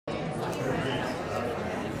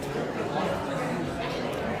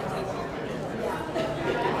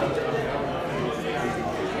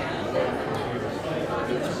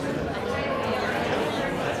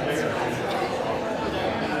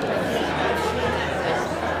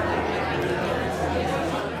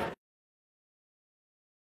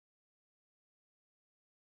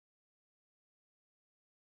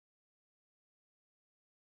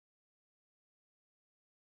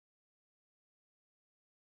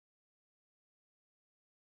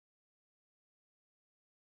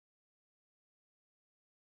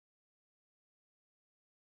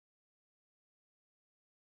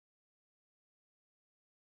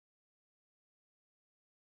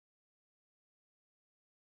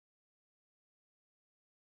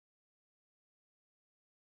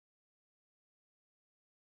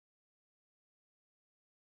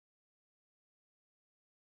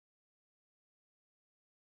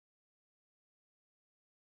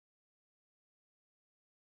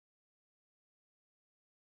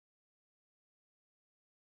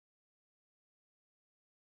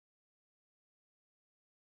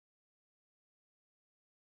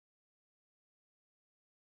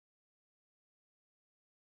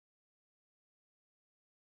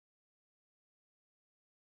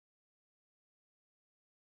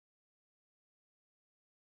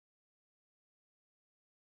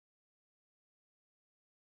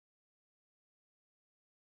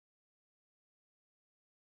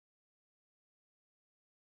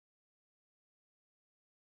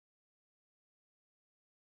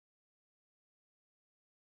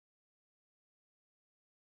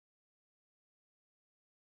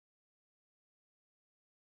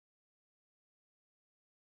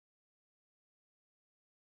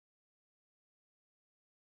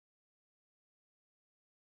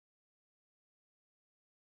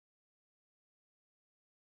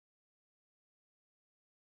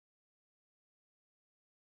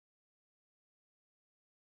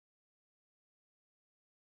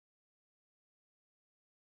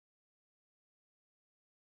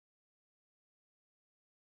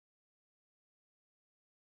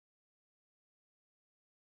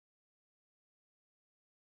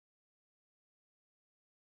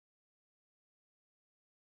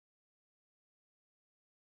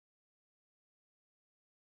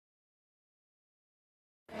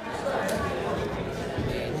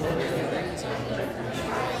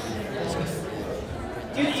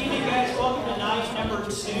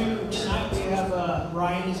2, tonight we have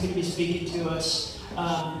Ryan who's going to be speaking to us.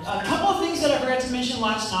 A couple of things that I forgot to mention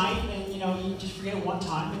last night, and you just forget it one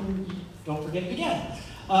time and you don't forget it again.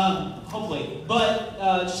 Hopefully. But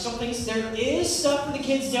just a couple things. There is stuff for the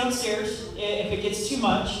kids downstairs if it gets too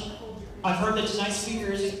much. I've heard that tonight's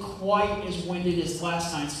speaker isn't quite as winded as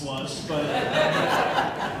last night's was, but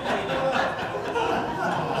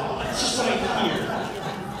it's just what I hear.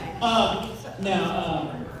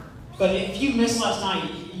 But if you missed last night,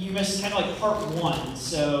 you missed kind of like part 1,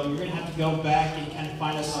 so you're going to have to go back and kind of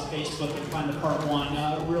find us on Facebook and find the part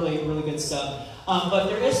 1. Really, really good stuff. But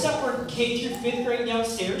there is stuff for K through 5th grade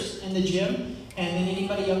downstairs in the gym, and then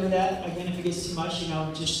anybody younger than that, again, if it gets too much,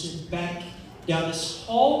 just back down this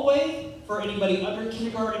hallway for anybody under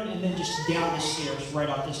kindergarten, and then just down the stairs right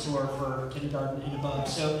off this door for kindergarten and above.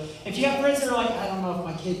 So if you have friends that are like, I don't know if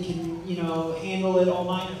my kid can, handle it all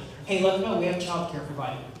night, hey, let them know we have childcare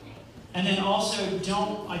provided. And then also,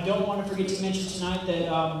 I don't want to forget to mention tonight that,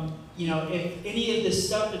 if any of the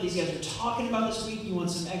stuff that these guys are talking about this week, you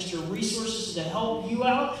want some extra resources to help you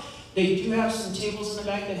out, they do have some tables in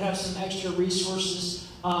the back that have some extra resources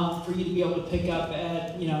for you to be able to pick up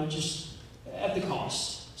at, just at the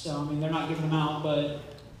cost. So, they're not giving them out, but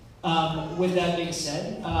with that being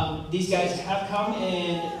said, these guys have come,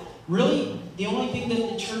 and really, the only thing that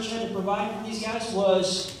the church had to provide for these guys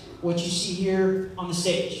was what you see here on the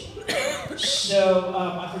stage. So,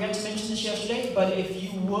 I forgot to mention this yesterday, but if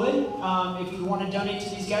you would, if you want to donate to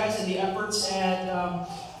these guys and the efforts at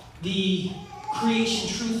the Creation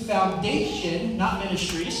Truth Foundation, not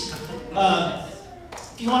ministries,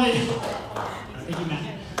 if you want to, thank you,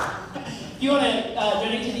 Matt. If you want to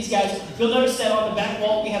donate to these guys, you'll notice that on the back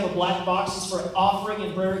wall we have a black box. It's for offering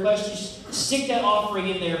and prayer requests. Just stick that offering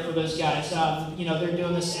in there for those guys. They're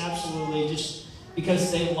doing this absolutely just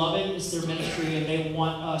because they love it. It's their ministry, and they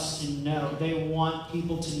want us to know. They want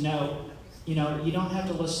people to know. You don't have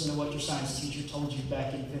to listen to what your science teacher told you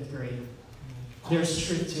back in 5th grade. There's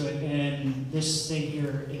truth to it, and this thing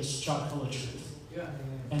here is chock full of truth. Yeah.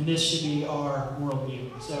 And this should be our worldview.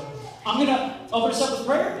 So I'm going to open us up with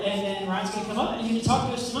prayer, and then Ryan's going to come up and he's going to talk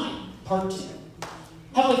to us tonight. Part 2.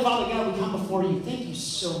 Heavenly Father, God, we come before you. Thank you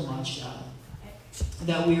so much, God,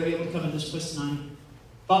 that we are able to come to this place tonight.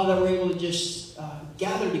 Father, that we're able to just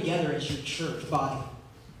gather together as your church body.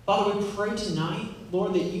 Father, we pray tonight,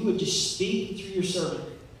 Lord, that you would just speak through your servant.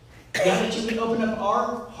 God, that you would open up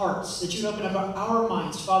our hearts, that you would open up our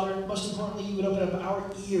minds. Father, most importantly, you would open up our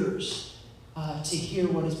ears to hear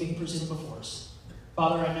what is being presented before us.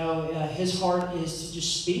 Father, I know his heart is to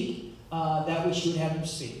just speak that which you would have him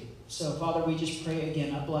speak. So, Father, we just pray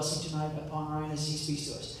again a blessing tonight upon Ryan as he speaks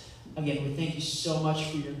to us. Again, we thank you so much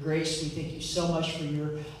for your grace. We thank you so much for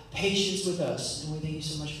your patience with us. And we thank you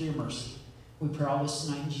so much for your mercy. We pray all this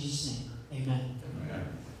tonight in Jesus' name. Amen.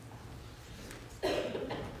 Amen.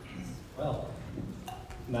 Well,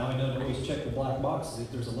 now we know to always check the black boxes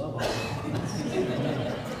if there's a love on it.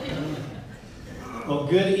 Well,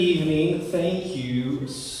 good evening. Thank you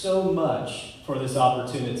so much for this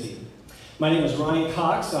opportunity. My name is Ryan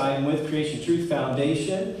Cox. I am with Creation Truth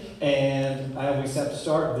Foundation, and I always have to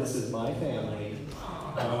start, this is my family.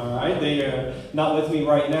 All right, they are not with me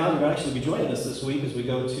right now. They're going to actually be joining us this week as we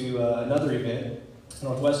go to another event,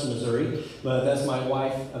 Northwestern Missouri. But that's my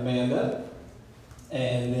wife, Amanda,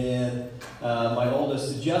 and then my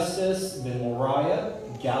oldest, Justice, then Mariah,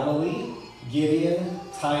 Galilee, Gideon,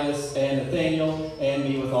 Titus, and Nathaniel, and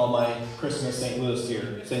me with all my Christmas St.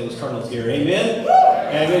 Louis Cardinals here. Amen?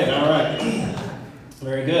 Amen. All right.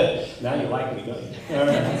 Very good. Now you like me, don't you? All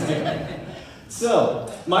right.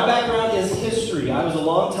 So, my background is history. I was a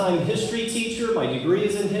longtime history teacher. My degree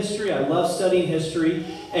is in history. I love studying history.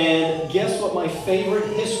 And guess what my favorite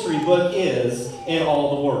history book is in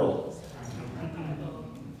all the world?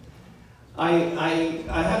 I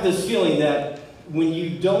have this feeling that when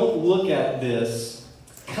you don't look at this,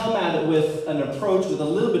 come at it with an approach with a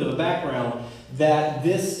little bit of a background, that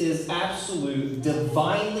this is absolute,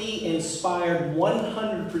 divinely inspired,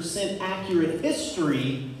 100% accurate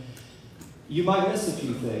history, you might miss a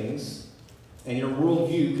few things, and your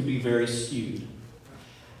worldview could be very skewed.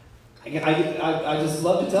 I just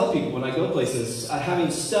love to tell people when I go places,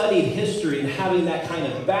 having studied history and having that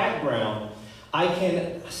kind of background, I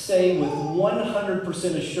can say with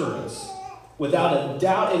 100% assurance, without a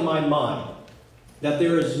doubt in my mind, that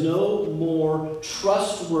there is no more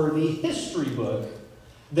trustworthy history book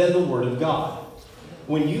than the Word of God.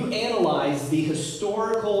 When you analyze the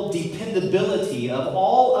historical dependability of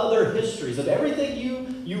all other histories, of everything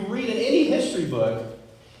you read in any history book,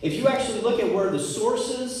 if you actually look at where the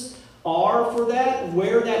sources are for that,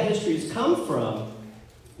 where that history has come from,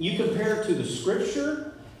 you compare it to the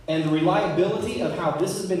Scripture and the reliability of how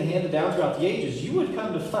this has been handed down throughout the ages, you would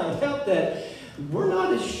come to find out that we're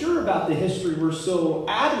not as sure about the history we're so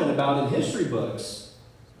adamant about in history books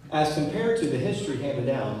as compared to the history handed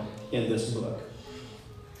down in this book.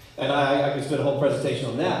 And I could spend a whole presentation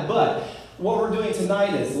on that, but what we're doing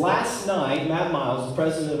tonight is, last night, Matt Miles, the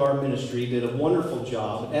president of our ministry, did a wonderful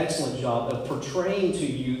job, an excellent job of portraying to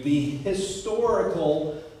you the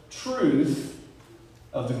historical truth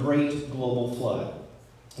of the great global flood.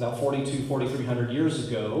 Now, 4,300 years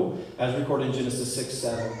ago, as recorded in Genesis 6,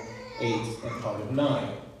 7, 8, and part of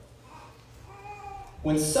 9.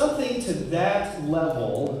 When something to that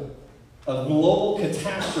level of global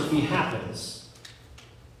catastrophe happens,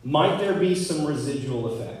 might there be some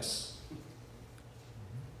residual effects?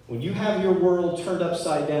 When you have your world turned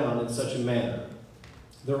upside down in such a manner,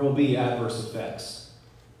 there will be adverse effects.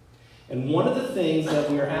 And one of the things that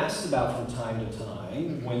we are asked about from time to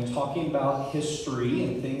time when talking about history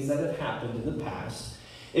and things that have happened in the past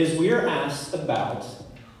is we are asked about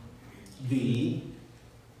the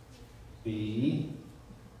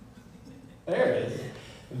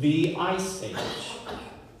Ice Age.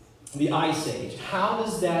 The Ice Age. How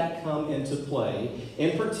does that come into play,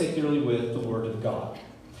 and particularly with the Word of God?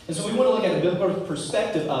 And so we want to look at a biblical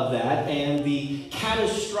perspective of that and the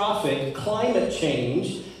catastrophic climate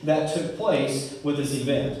change that took place with this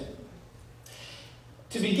event.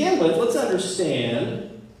 To begin with, let's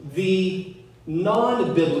understand the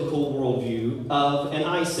non-biblical worldview of an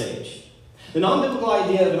ice age. The non-biblical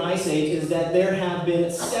idea of an ice age is that there have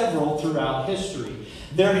been several throughout history.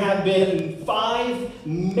 There have been 5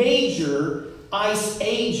 major ice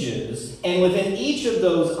ages, and within each of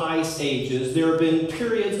those ice ages, there have been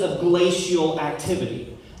periods of glacial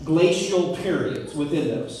activity, glacial periods within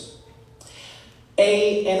those.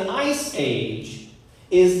 An ice age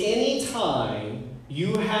is any time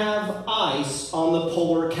you have ice on the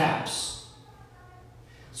polar caps.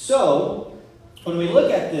 So, when we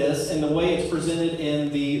look at this and the way it's presented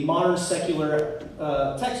in the modern secular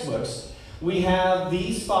textbooks, we have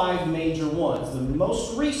these 5 major ones. The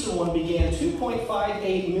most recent one began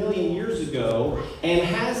 2.58 million years ago and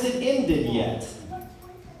hasn't ended yet.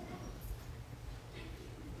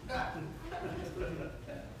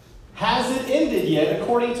 Hasn't ended yet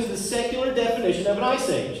according to the secular definition of an ice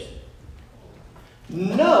age.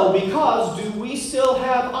 No, because do we still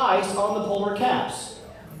have ice on the polar caps?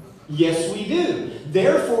 Yes, we do.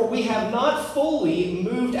 Therefore, we have not fully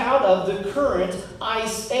moved out of the current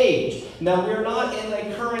ice age. Now, we're not in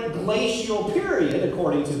a current glacial period,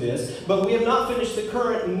 according to this, but we have not finished the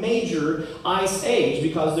current major ice age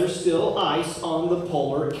because there's still ice on the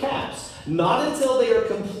polar caps. Not until they are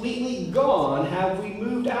completely gone have we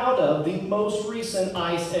moved out of the most recent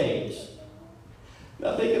ice age.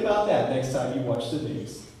 Now, think about that next time you watch the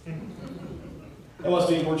news and what's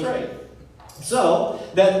being portrayed. So,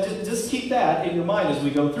 just keep that in your mind as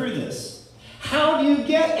we go through this. How do you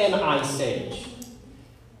get an ice age?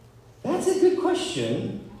 That's a good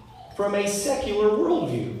question from a secular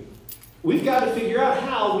worldview. We've got to figure out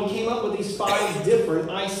how we came up with these 5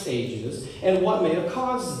 different ice ages and what may have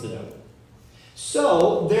caused them.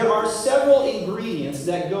 So, there are several ingredients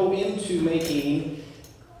that go into making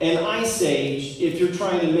an ice age if you're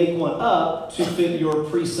trying to make one up to fit your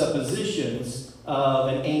presuppositions of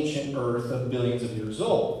an ancient Earth of billions of years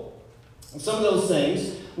old. And some of those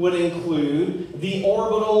things would include the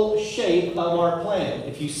orbital shape of our planet.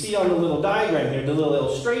 If you see on the little diagram here, the little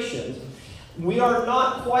illustrations, we are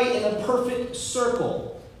not quite in a perfect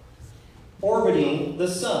circle orbiting the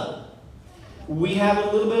sun. We have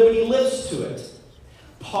a little bit of an ellipse to it.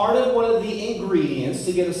 Part of one of the ingredients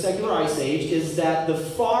to get a secular ice age is that the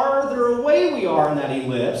farther away we are in that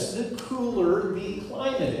ellipse, the cooler the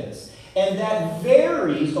climate is. And that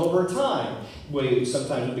varies over time.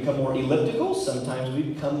 Sometimes we become more elliptical, sometimes we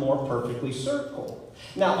become more perfectly circle.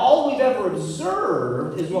 Now, all we've ever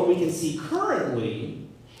observed is what we can see currently,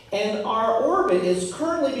 and our orbit is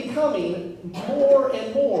currently becoming more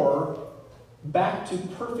and more back to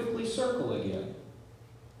perfectly circle again.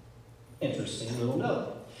 Interesting little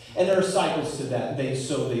note. And there are cycles to that,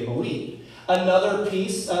 so they believe. Another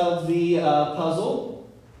piece of the puzzle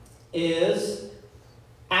is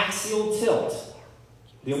axial tilt,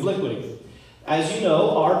 the obliquity. As you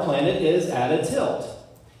know, our planet is at a tilt.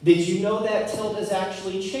 Did you know that tilt is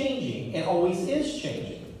actually changing and always is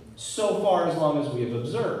changing, so far as long as we have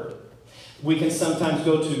observed? We can sometimes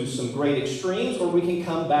go to some great extremes, or we can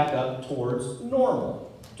come back up towards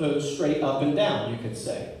normal, to straight up and down, you could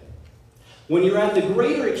say. When you're at the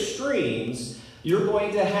greater extremes, you're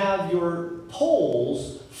going to have your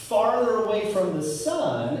poles farther away from the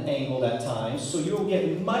sun angled at times, so you'll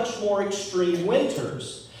get much more extreme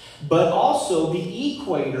winters. But also the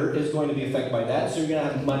equator is going to be affected by that, so you're going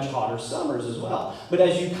to have much hotter summers as well. But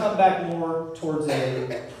as you come back more towards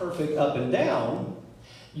a perfect up and down,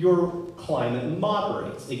 your climate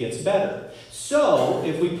moderates. It gets better. So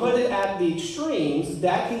if we put it at the extremes,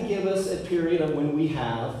 that can give us a period of when we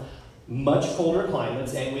have much colder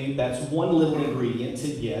climates, and that's one little ingredient to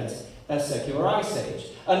get a secular ice age.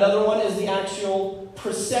 Another one is the actual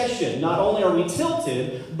precession. Not only are we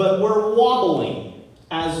tilted, but we're wobbling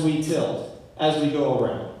as we tilt, as we go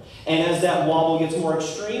around. And as that wobble gets more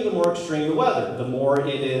extreme the weather. The more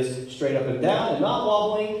it is straight up and down and not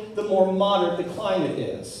wobbling, the more moderate the climate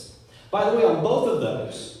is. By the way, on both of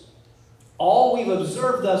those, all we've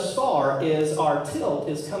observed thus far is our tilt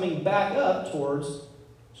is coming back up towards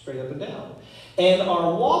straight up and down. And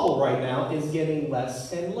our wobble right now is getting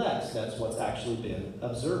less and less. That's what's actually been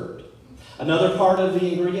observed. Another part of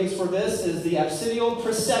the ingredients for this is the apsidial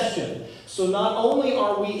precession. So not only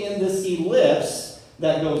are we in this ellipse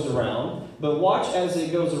that goes around, but watch as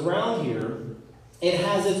it goes around here, it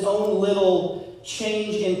has its own little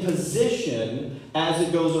change in position as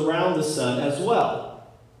it goes around the sun as well,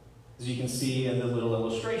 as you can see in the little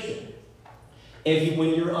illustration.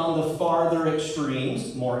 When you're on the farther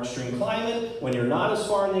extremes, more extreme climate. When you're not as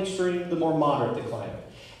far in the extreme, the more moderate the climate.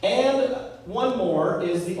 And one more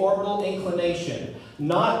is the orbital inclination.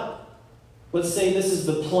 Let's say this is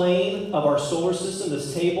the plane of our solar system,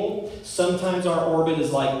 this table. Sometimes our orbit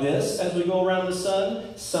is like this as we go around the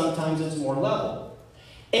sun. Sometimes it's more level.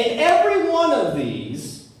 In every one of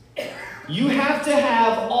these, you have to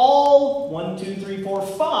have all 1, 2, 3, 4,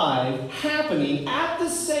 5 happening at the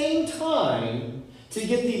same time to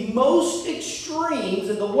get the most extremes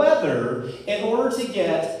in the weather in order to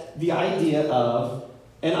get the idea of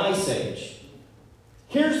an ice age.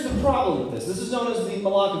 Here's the problem with this. This is known as the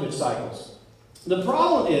Milankovitch cycles. The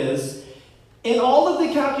problem is, in all of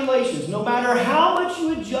the calculations, no matter how much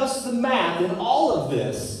you adjust the math in all of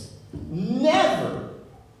this, never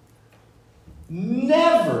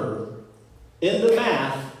in the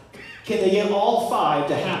math can they get all 5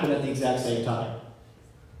 to happen at the exact same time.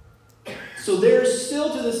 So there's still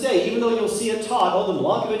to this day, even though you'll see it taught, the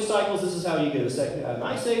Milankovitch cycles, this is how you get an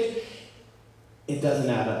ice age, it doesn't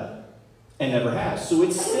add up. And never has. So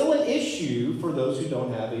it's still an issue for those who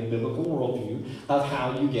don't have a biblical worldview of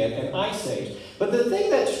how you get an ice age. But the thing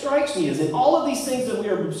that strikes me is in all of these things that we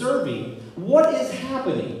are observing, what is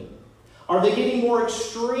happening? Are they getting more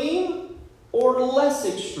extreme or less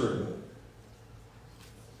extreme?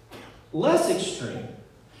 Less extreme.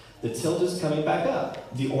 The tilt is coming back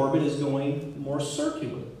up. The orbit is going more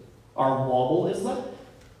circular. Our wobble is less.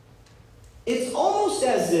 It's almost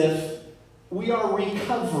as if we are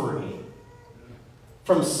recovering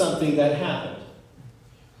from something that happened.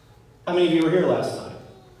 How many of you were here last night?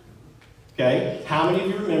 Okay. How many of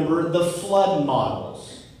you remember the flood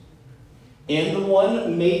models? And the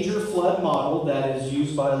one major flood model that is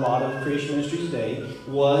used by a lot of creation ministries today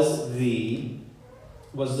was the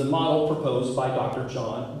model proposed by Dr.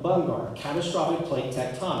 John Bumgarner, catastrophic plate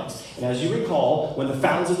tectonics. And as you recall, when the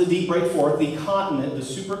fountains of the deep break forth, the continent, the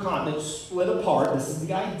supercontinent, split apart. This is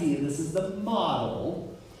the idea, this is the model.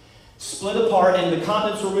 Split apart, and the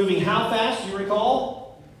continents were moving how fast, do you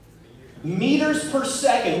recall? Meters per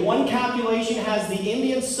second. One calculation has the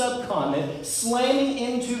Indian subcontinent slamming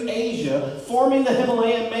into Asia, forming the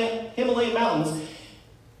Himalayan mountains.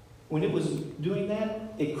 When it was doing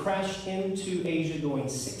that, it crashed into Asia going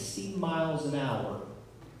 60 miles an hour.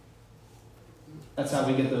 That's how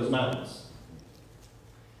we get those mountains.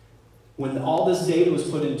 When all this data was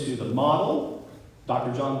put into the model,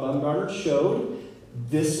 Dr. John Bumgarner showed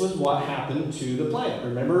this was what happened to the planet.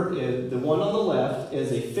 Remember, the one on the left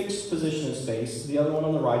is a fixed position in space. The other one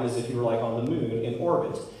on the right is if you were like on the moon in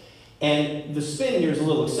orbit. And the spin here is a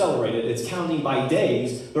little accelerated. It's counting by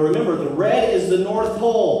days. But remember, the red is the North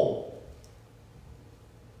Pole.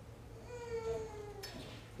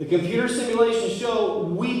 The computer simulations show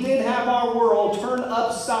we did have our world turned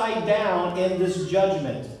upside down in this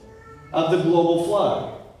judgment of the global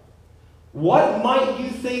flood. What might you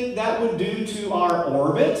think that would do to our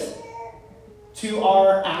orbit, to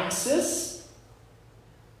our axis,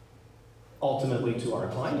 ultimately to our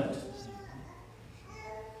climate?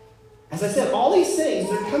 As I said, all these things,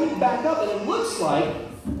 they're coming back up, and it looks like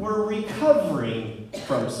we're recovering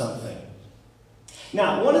from something.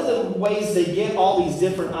 Now, one of the ways they get all these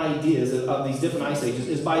different ideas of these different ice ages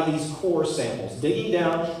is by these core samples. Digging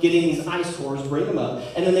down, getting these ice cores, bring them up,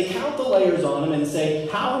 and then they count the layers on them and say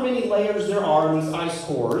how many layers there are in these ice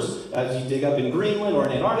cores. As you dig up in Greenland or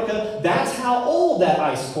in Antarctica, that's how old that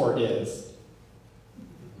ice core is.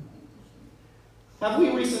 Have we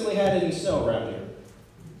recently had any snow around here?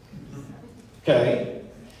 Okay.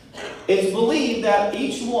 It's believed that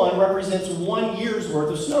each one represents 1 year's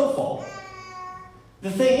worth of snowfall. The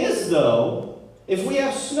thing is, though, if we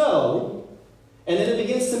have snow, and then it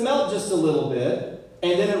begins to melt just a little bit,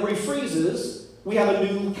 and then it refreezes, we have a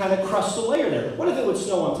new kind of crustal layer there. What if it would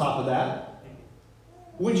snow on top of that?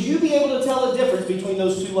 Would you be able to tell a difference between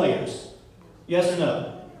those two layers? Yes or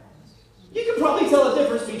no? You could probably tell a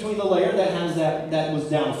difference between the layer that has that was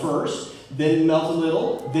down first, then melt a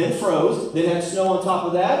little, then froze, then had snow on top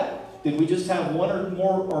of that. Did we just have one or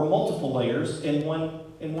more or multiple layers in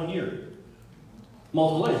one year?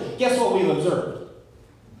 Multiple layers. Guess what we've observed?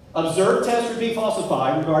 Observe, test, repeat,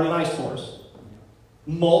 falsify regarding ice cores.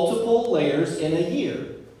 Multiple layers in a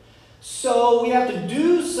year. So we have to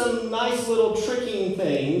do some nice little tricking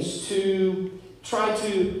things to try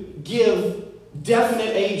to give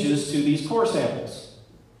definite ages to these core samples.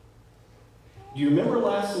 Do you remember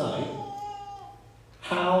last night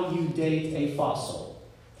how you date a fossil?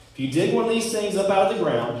 If you dig one of these things up out of the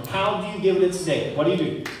ground, how do you give it its date? What do you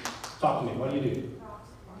do? Talk to me. What do you do?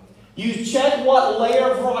 You check what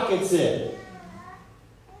layer of rock it's in.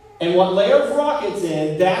 And what layer of rock it's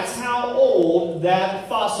in, that's how old that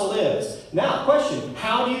fossil is. Now, question,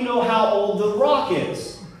 how do you know how old the rock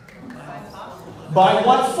is? By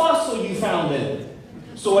what fossil you found in it.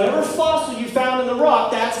 So whatever fossil you found in the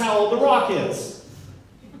rock, that's how old the rock is.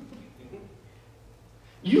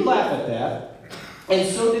 You laugh at that. And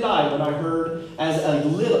so did I when I heard, as a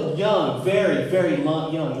little, young, very, very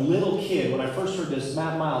young little kid, when I first heard this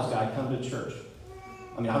Matt Miles guy come to church.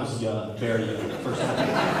 I mean, I was young, very young, the first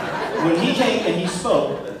time. When he came and he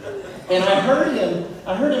spoke, and I heard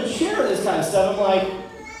him share this kind of stuff. I'm like,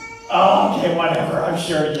 oh, okay, whatever. I'm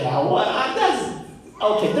sure, yeah.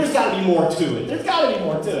 Okay, there's got to be more to it. There's got to be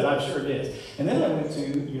more to it. I'm sure it is. And then I went to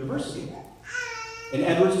university in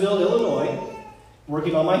Edwardsville, Illinois,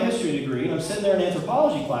 working on my history degree, and I'm sitting there in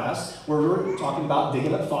anthropology class where we're talking about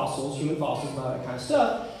digging up fossils, human fossils, and all that kind of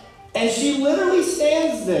stuff. And she literally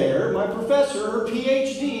stands there, my professor, her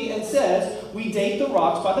PhD, and says, we date the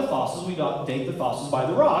rocks by the fossils, we don't date the fossils by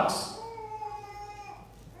the rocks.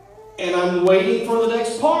 And I'm waiting for the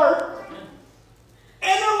next part,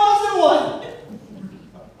 and there wasn't one.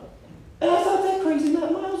 And I thought that crazy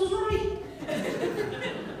Matt Miles was right.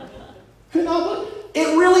 It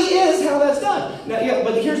really is how that's done. Now, yeah,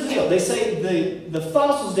 but here's the deal. They say the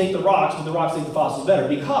fossils date the rocks, but the rocks date the fossils better,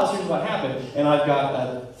 because here's what happened, and I've got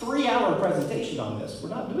a 3-hour presentation on this. We're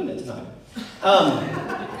not doing it tonight.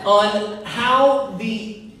 On how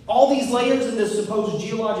all these layers in this supposed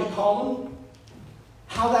geologic column,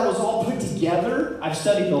 how that was all put together. I've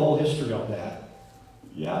studied the whole history on that.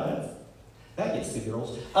 Yeah, that gets the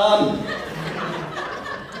girls.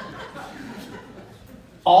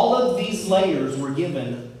 All of these layers were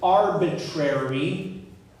given arbitrary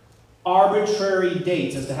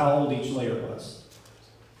dates as to how old each layer was.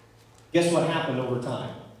 Guess what happened over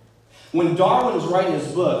time? When Darwin was writing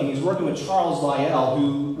his book, and he's working with Charles Lyell,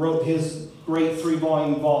 who wrote his great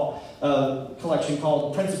 3-volume collection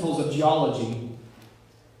called Principles of Geology,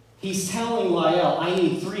 he's telling Lyell, I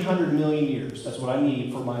need 300 million years. That's what I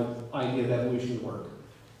need for my idea of evolution to work.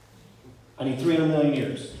 I need 300 million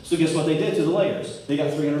years. So guess what they did to the layers? They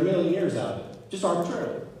got 300 million years out of it. Just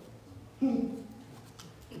arbitrarily. You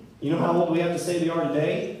know how old we have to say they are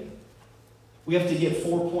today? We have to get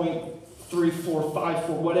 4.3454,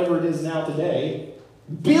 whatever it is now today,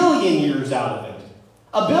 billion years out of it.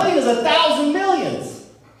 A billion is 1,000 millions.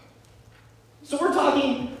 So we're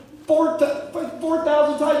talking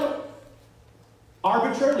 4,000 times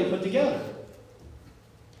arbitrarily put together.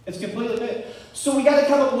 It's completely new. So we got to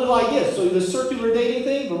come up with little ideas. So the circular dating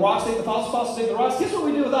thing, the rocks take the fossils, fossils take the rocks. Guess what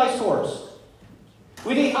we do with ice cores?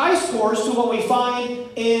 We date ice cores to what we find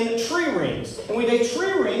in tree rings. And we date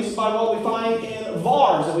tree rings by what we find in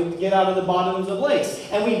vars that we get out of the bottoms of lakes.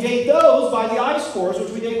 And we date those by the ice cores, which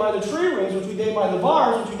we date by the tree rings, which we date by the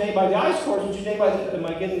vars, which we date by the ice cores, which we date by the... Am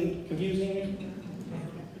I getting confusing?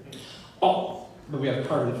 Oh, but we have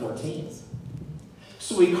carbon-14.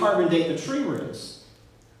 So we carbon date the tree rings.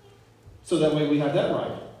 So that way we have that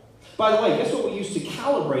right. By the way, guess what we use to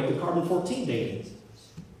calibrate the carbon-14 dating?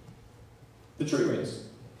 The tree rings.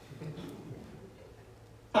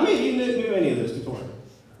 How many of you knew any of this before?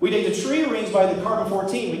 We date the tree rings by the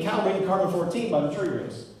carbon-14. We calibrate the carbon-14 by the tree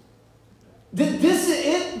rings.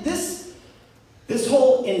 This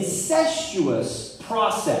whole incestuous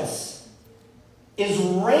process is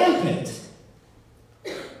rampant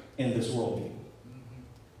in this worldview.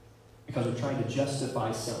 Because we're trying to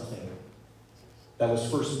justify something that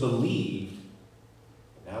was first believed.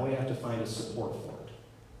 Now we have to find a support for it.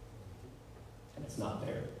 And it's not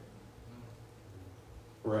there.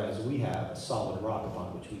 Whereas we have a solid rock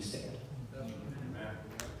upon which we stand.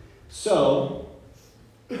 So,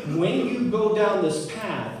 when you go down this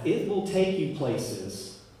path, it will take you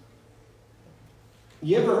places.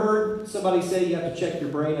 You ever heard somebody say you have to check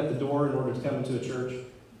your brain at the door in order to come into a church?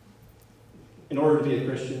 In order to be a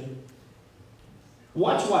Christian?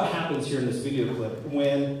 Watch what happens here in this video clip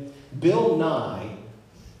when Bill Nye,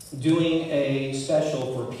 doing a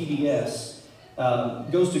special for PBS,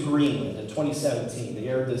 goes to Greenland in 2017. They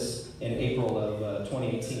aired this in April of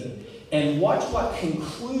 2018. And watch what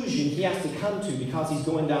conclusion he has to come to because he's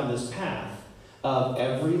going down this path of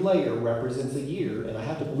every layer represents a year, and I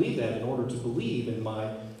have to believe that in order to believe in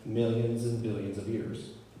my millions and billions of years.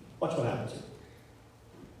 Watch what happens here.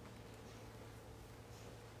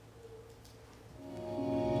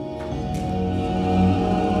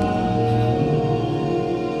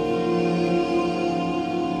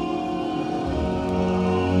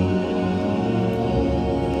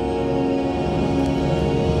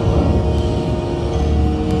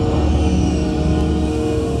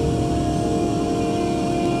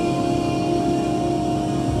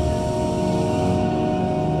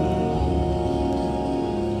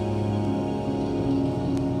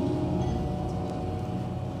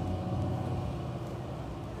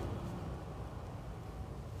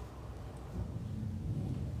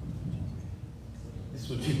 This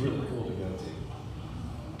would be really cool to go to.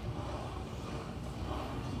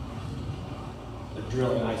 They're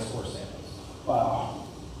drilling ice core samples. Wow.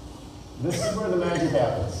 This is where the magic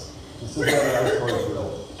happens. This is where the ice core is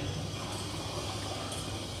drilled.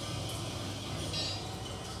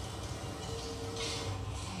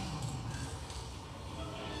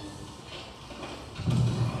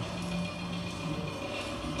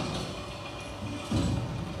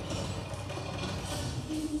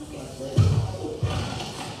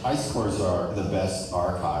 Ice cores are the best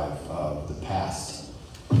archive of the past.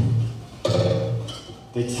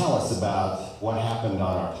 They tell us about what happened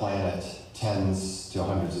on our planet tens to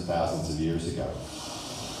hundreds of thousands of years ago.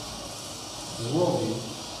 The worldview.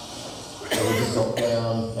 So we just go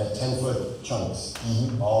down at 10-foot chunks,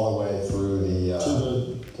 all the way through the to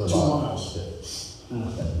the 2 bottom. miles.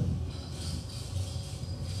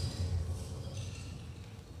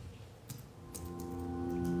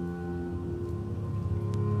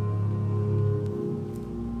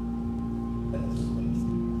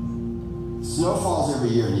 Snow falls every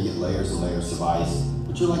year and you get layers and layers of ice,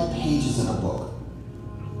 but you're like pages in a book.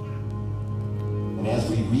 And as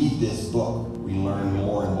we read this book, we learn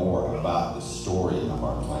more and more about the story of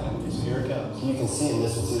our planet. So here it comes. You can see in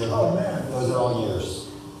this one, see those, Oh, man. those are all years.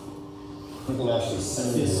 You can actually see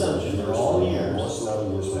That's the assumption, they're all years. More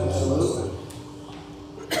snow years from Absolutely.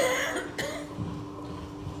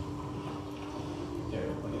 There,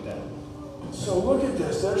 look at that. So look at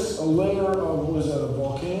this. There's a layer of, was that a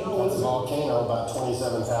volcano? That's a volcano about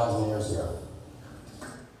 27,000 years ago.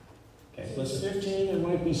 Okay, It's listen. 15, it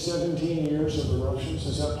might be 17 years of eruptions.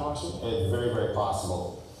 Is that possible? It's very, very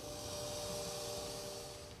possible.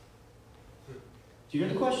 Do you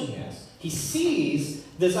hear the question he asks? He sees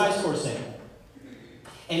this ice core sample.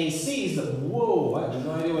 And he sees that, whoa, I have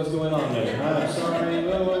no idea what's going on there. I'm sorry.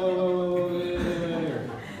 Whoa.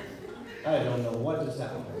 I don't know what just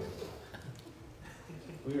happened there.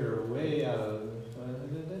 We are way out of...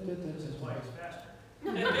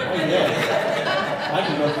 I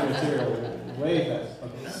can go through material way fast.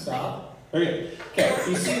 Okay, stop. Okay,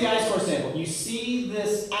 you see the ice core sample. You see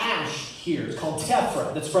this ash here. It's called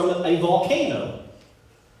tephra. That's from a volcano.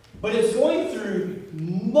 But it's going through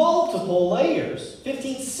multiple layers.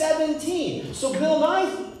 15, 17. So Bill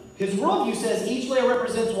Nye, his worldview says each layer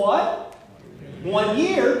represents what? 1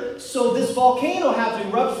 year. So this volcano had to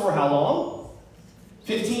erupt for how long?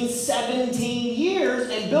 15, 17 years.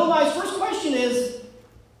 And Bill Nye's first question is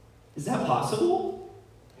that possible?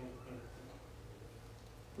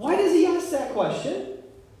 Why does he ask that question?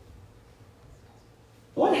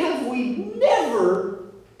 What have we never,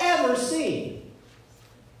 ever seen?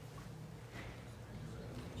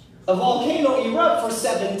 A volcano erupt for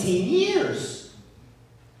 17 years.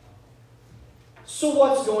 So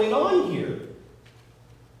what's going on here?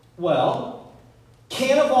 Well,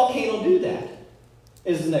 can a volcano do that?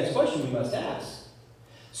 Is the next question we must ask.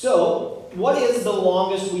 So, what is the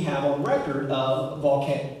longest we have on record of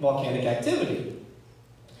volcanic activity?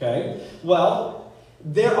 Okay? Well,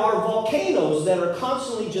 there are volcanoes that are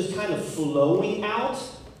constantly just kind of flowing out.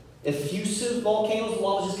 Effusive volcanoes,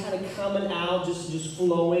 lava just kind of coming out, just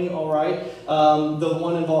flowing, all right? The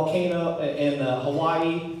one in volcano in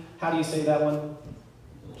Hawaii, how do you say that one?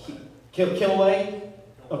 Kilauea?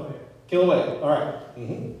 Oh, Kilauea, all right.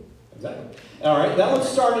 Mm-hmm. Exactly. All right, that one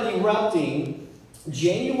started erupting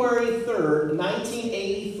January 3rd,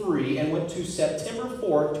 1983, and went to September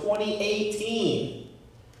 4th, 2018.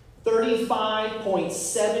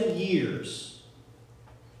 35.7 years.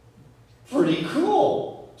 Pretty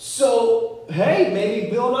cool. So, hey,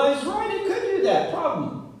 maybe Bill Nye's right. It could do that.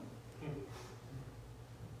 Problem.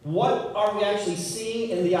 What are we actually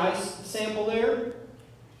seeing in the ice sample there?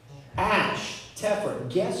 Ash, tephra.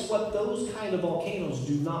 Guess what those kind of volcanoes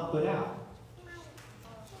do not put out?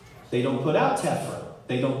 They don't put out tephra.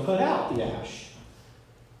 They don't put out the ash.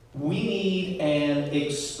 We need an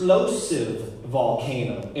explosive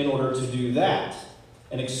volcano in order to do that.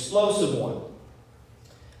 An explosive one.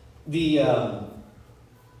 The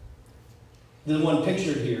one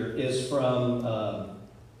pictured here is from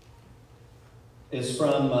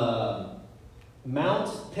Mount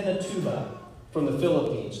Pinatubo from the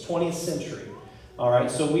Philippines, 20th century. All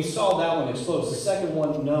right, so we saw that one explode. It's the second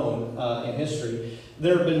one known in history.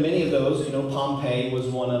 There have been many of those. You know, Pompeii was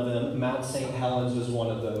one of them. Mount St. Helens was one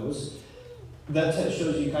of those. That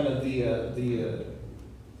shows you kind of the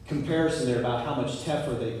comparison there about how much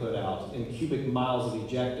tephra they put out in cubic miles of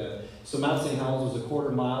ejecta. So Mount St. Helens was a quarter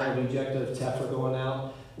mile of ejecta of tephra going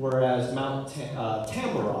out, whereas Mount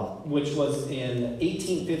Tambora, which was in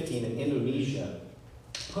 1815 in Indonesia,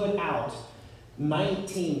 put out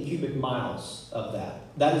 19 cubic miles of that.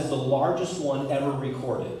 That is the largest one ever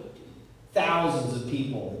recorded. Thousands of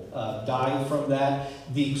people died from that.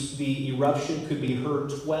 The eruption could be heard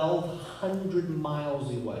 1,200 miles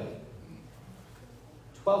away.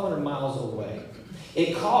 1,200 miles away.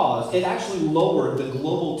 It actually lowered the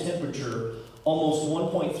global temperature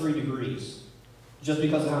almost 1.3 degrees just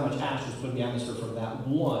because of how much ash was put in the atmosphere from that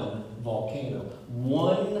one volcano.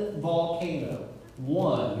 One volcano.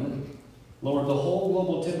 Lowered the whole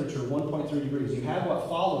global temperature 1.3 degrees. You had what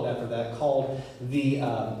followed after that called the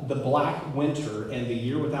Black Winter and the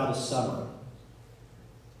Year Without a Summer.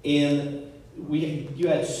 You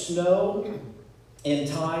had snow in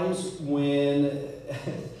times when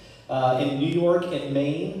in New York and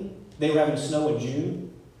Maine, they were having snow in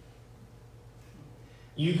June.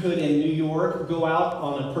 You could, in New York, go out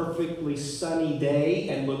on a perfectly sunny day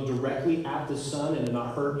and look directly at the sun and it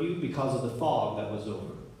not hurt you because of the fog that was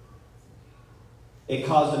over. It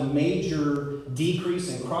caused a major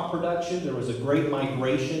decrease in crop production. There was a great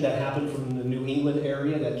migration that happened from the New England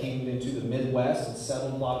area that came into the Midwest and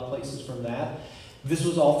settled a lot of places from that. This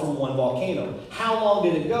was all from one volcano. How long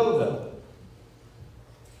did it go, though?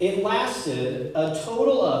 It lasted a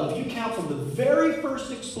total of, if you count from the very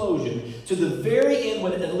first explosion to the very end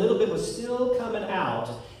when a little bit was still coming out,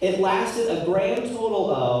 it lasted a grand total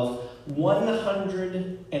of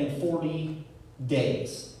 140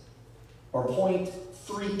 days, or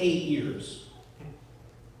 0.38 years.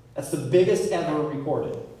 That's the biggest ever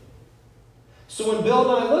recorded. So when Bill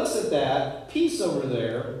Nye looks at that piece over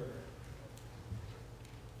there,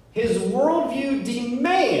 his worldview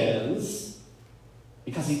demands,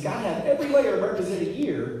 because he's got to have every layer represented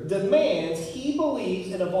here, he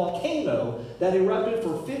believes in a volcano that erupted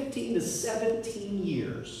for 15 to 17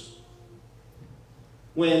 years.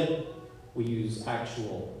 When we use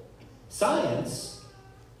actual science,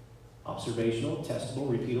 observational, testable,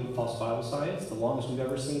 repeatable, falsifiable science, the longest we've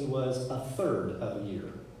ever seen was a third of a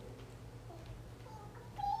year.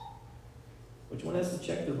 Which one has to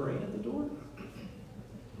check their brain at the door?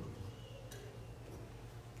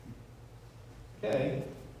 Okay.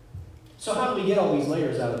 So how do we get all these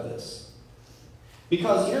layers out of this?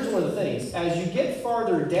 Because here's one of the things. As you get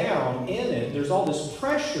farther down in it, there's all this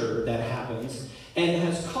pressure that happens and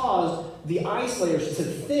has caused the ice layers to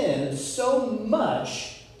thin so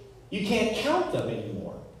much you can't count them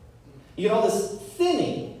anymore. You get all this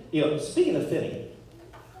thinning. You know, speaking of thinning,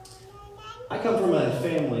 I come from a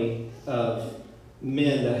family of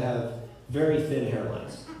men that have very thin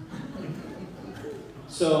hairlines.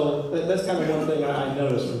 So that's kind of one thing I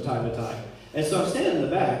notice from time to time. And so I'm standing in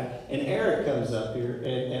the back, and Eric comes up here,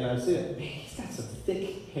 and I said, man, he's got some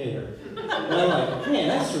thick hair. And I'm like, man,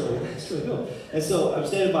 that's really cool. And so I'm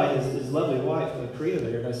standing by his lovely wife, Karina,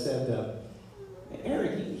 there, and I said,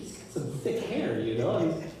 Eric, he's got some thick hair, you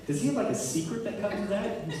know? Does he have like a secret that comes with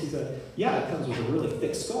that? And she said, yeah, it comes with a really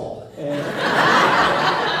thick skull. And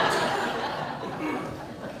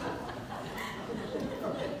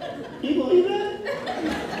can you believe that?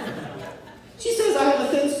 She says I have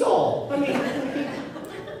a thin skull.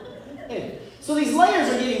 edge. So these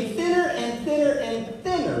layers are getting thinner and thinner and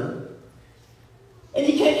thinner, and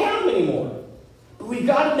you can't count them anymore. But we've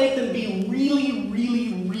got to make them be really,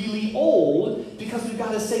 really, really old, because we've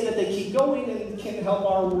got to say that they keep going and can help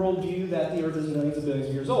our worldview that the earth is millions of billions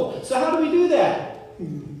of years old. So how do we do that?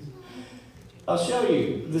 I'll show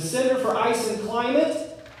you. The Center for Ice and Climate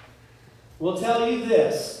will tell you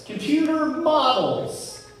this. Computer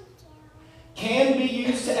models can be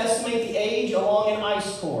used to estimate the age along an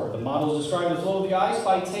ice core. The models describe the flow of the ice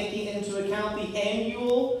by taking into account the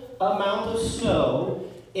annual amount of snow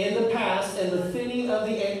in the past and the thinning of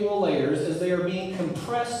the annual layers as they are being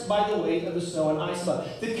compressed by the weight of the snow and ice above.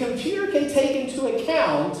 The computer can take into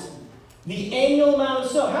account the annual amount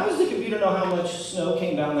of snow. How does the computer know how much snow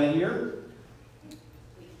came down that year?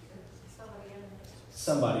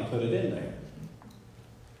 Somebody put it in there.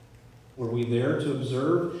 Were we there to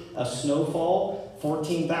observe a snowfall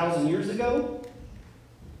 14,000 years ago?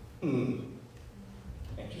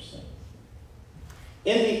 Interesting.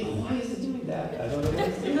 Why is it doing that? I don't know why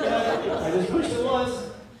it's doing that. I just pushed it once.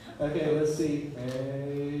 Okay, let's see.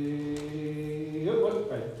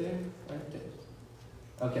 Right there, right there.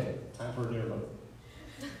 Okay, time for a new remote.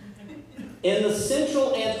 In the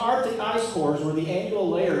central Antarctic ice cores, where the annual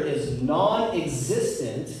layer is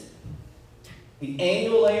non-existent, the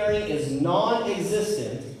annual layering is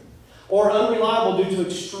non-existent or unreliable due to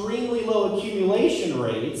extremely low accumulation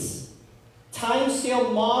rates,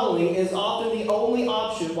 timescale modeling is often the only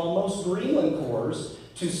option, while most Greenland cores,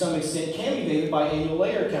 to some extent, can be dated by annual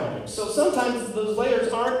layer counting. So sometimes those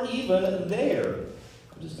layers aren't even there.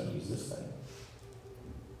 I'm just going to use this thing.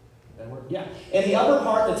 That work? Yeah. In the upper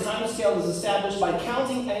part, the time scale is established by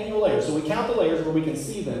counting annual layers. So we count the layers where we can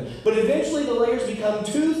see them. But eventually the layers become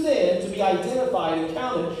too thin to be identified and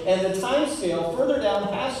counted, and the time scale further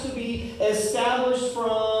down has to be established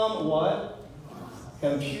from what?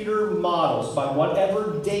 Computer models, by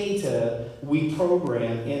whatever data we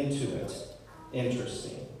program into it.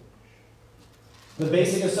 Interesting. The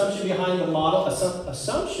basic assumption behind the model,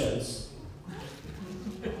 assumptions.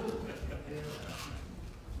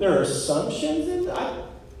 There are assumptions in that?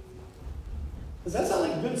 Does that sound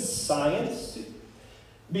like good science?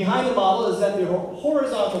 Behind the model is that the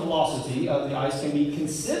horizontal velocity of the ice can be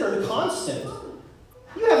considered constant.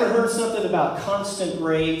 You haven't heard something about constant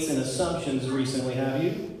rates and assumptions recently, have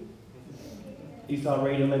you? You thought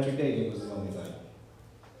radiometric dating was the only thing.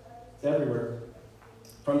 It's everywhere.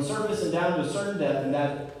 From surface and down to a certain depth, and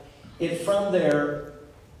that it from there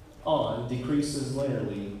on decreases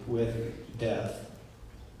linearly with depth.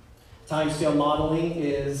 Timescale modeling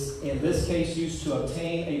is, in this case, used to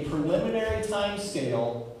obtain a preliminary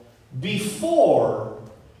timescale before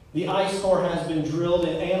the ice core has been drilled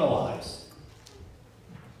and analyzed.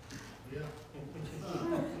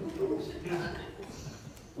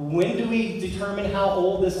 When do we determine how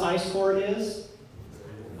old this ice core is?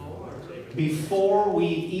 Before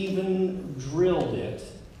we've even drilled it.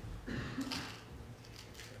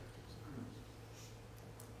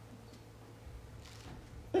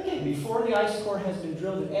 Okay, before the ice core has been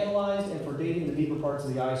drilled and analyzed, and for dating the deeper parts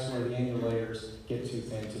of the ice where the annual layers get too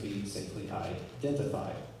thin to be safely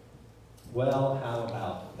identified. Well, how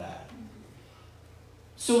about that?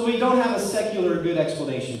 So we don't have a secular good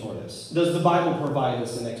explanation for this. Does the Bible provide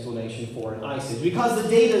us an explanation for an ice age? Because the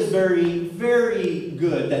data is very, very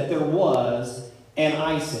good that there was an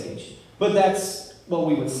ice age. But that's what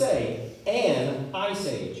we would say, an ice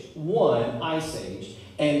age, one ice age.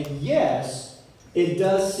 And yes, it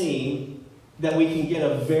does seem that we can get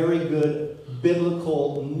a very good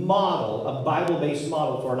biblical model, a Bible-based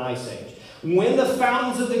model for an ice age. When the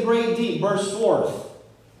fountains of the great deep burst forth,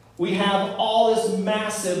 we have all this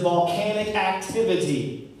massive volcanic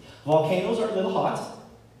activity. Volcanoes are a little hot.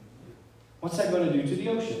 What's that going to do to the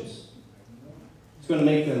oceans? It's going to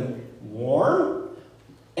make them warm.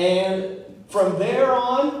 And from there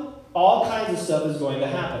on, all kinds of stuff is going to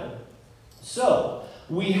happen. So,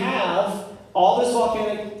 we have all this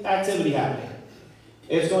volcanic activity happening.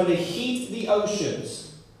 It's going to heat the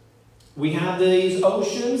oceans. We have these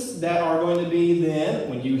oceans that are going to be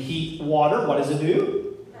then, when you heat water, what does it do?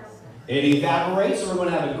 It evaporates, so we're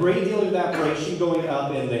going to have a great deal of evaporation going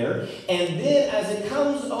up in there. And then as it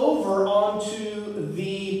comes over onto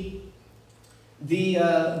the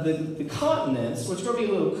continents, which is going to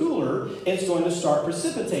be a little cooler, it's going to start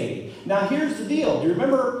precipitating. Now here's the deal. Do you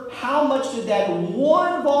remember how much did that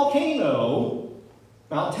one volcano,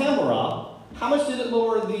 Mount Tamarack, how much did it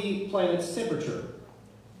lower the planet's temperature?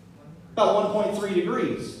 About 1.3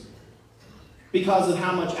 degrees. Because of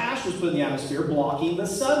how much ash was put in the atmosphere blocking the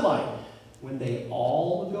sunlight. When they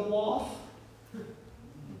all go off,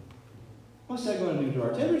 What's that going to do to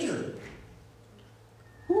our temperature?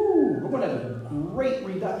 Woo, we're going to have a great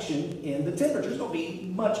reduction in the temperature. It's going to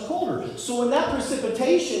be much colder. So when that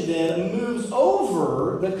precipitation then moves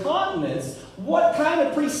over the continents, what kind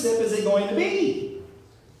of precip is it going to be?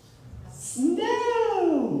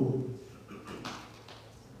 Snow.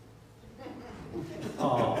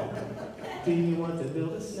 Oh, do you want to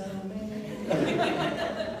build a snowman?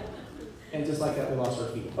 And just like that, we lost our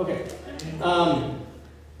feet. Okay.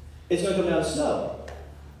 It's going to come down to snow.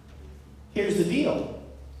 Here's the deal.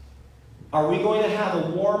 Are we going to have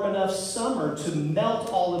a warm enough summer to melt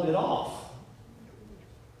all of it off?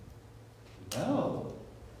 No.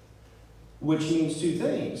 Which means two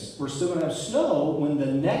things. We're still going to have snow when the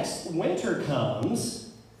next winter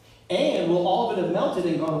comes, and will all of it have melted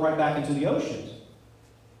and gone right back into the oceans?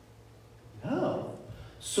 No.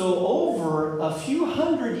 So over a few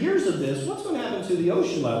hundred years of this, what's going to happen to the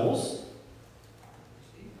ocean levels?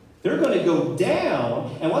 They're going to go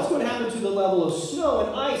down, and what's going to happen to the level of snow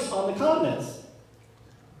and ice on the continents?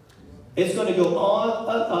 It's going to go on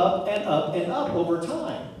and up and up and up over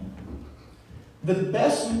time. The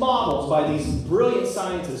best models by these brilliant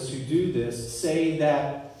scientists who do this say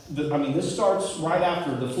that, this starts right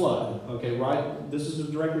after the flood, okay, right? This is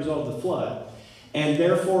the direct result of the flood. And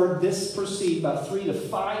therefore, this proceeds about 300 to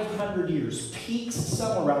 500 years, peaks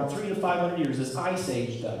somewhere around 300 to 500 years, this ice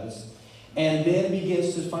age does. And then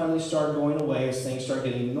begins to finally start going away as things start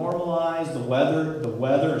getting normalized. The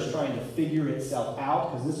weather is trying to figure itself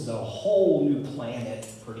out because this is a whole new planet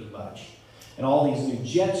pretty much. And all these new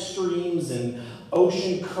jet streams and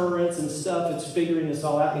ocean currents and stuff, it's figuring this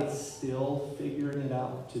all out. It's still figuring it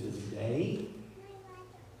out to this day.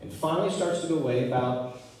 And finally starts to go away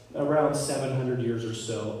about around 700 years or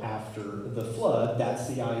so after the flood. That's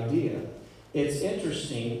the idea. It's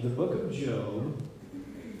interesting, the book of Job,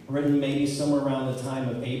 written maybe somewhere around the time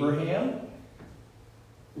of Abraham,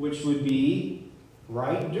 which would be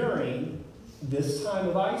right during this time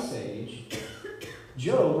of Ice Age.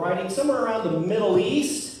 Job, writing somewhere around the Middle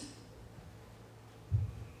East,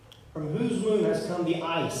 from whose womb has come the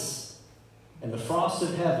ice and the frost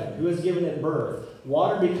of heaven, who has given it birth.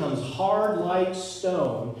 Water becomes hard like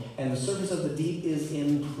stone, and the surface of the deep is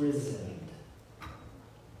imprisoned.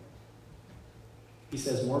 He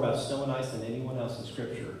says more about snow and ice than anyone else in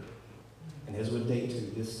Scripture. And his would date to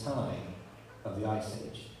this time of the Ice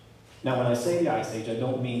Age. Now, when I say the Ice Age, I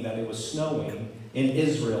don't mean that it was snowing in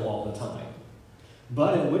Israel all the time.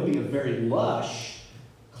 But it would be a very lush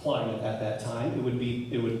climate at that time. It would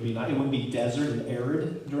be desert and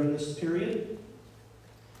arid during this period.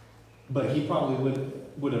 But he probably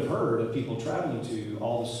would have heard of people traveling to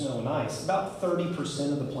all the snow and ice. About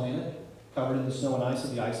 30% of the planet covered in the snow and ice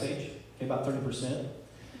of the Ice Age. Okay, about 30%.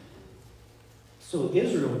 So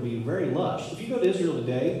Israel would be very lush. If you go to Israel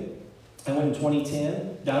today, I went in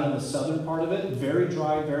 2010, down in the southern part of it, very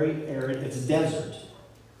dry, very arid. It's desert.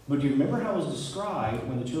 But do you remember how it was described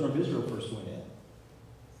when the children of Israel first went in?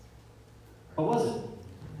 What was it?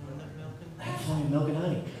 Flowing milk and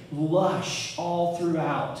honey. Lush all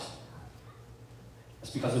throughout.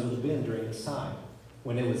 That's because it would have been during this time.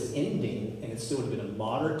 When it was ending, and it still would have been a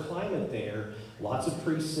moderate climate there, lots of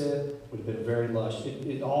precip, would have been very lush.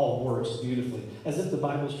 It all works beautifully, as if the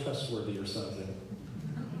Bible's trustworthy or something.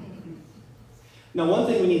 Now, one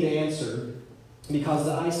thing we need to answer, because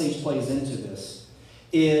the Ice Age plays into this,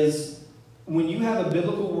 is when you have a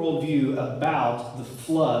biblical worldview about the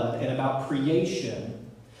flood and about creation,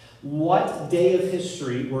 what day of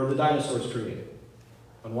history were the dinosaurs created?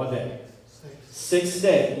 On what day? Sixth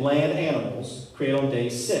day. Land animals created on day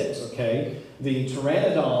 6, okay? The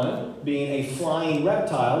pteranodon, being a flying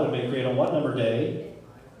reptile, would have been created on what number day?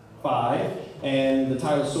 5. And the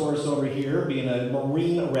Tylosaurus over here, being a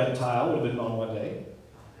marine reptile, would have been on what day?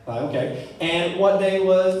 5, okay. And what day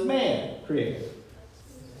was man created?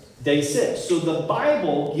 Day 6. So the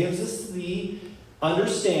Bible gives us the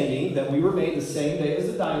understanding that we were made the same day as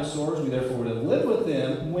the dinosaurs. We therefore would have lived with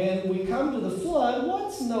them. When we come to the flood,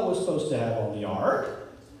 what's Noah supposed to have on the ark?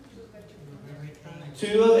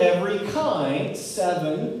 2 of every kind,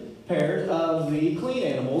 7 pairs of the clean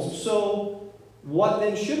animals. So what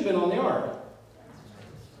then should have been on the ark?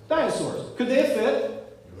 Dinosaurs. Could they have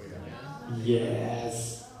fit?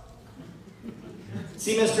 Yes.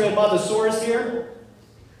 See Mr. Edmontosaurus here?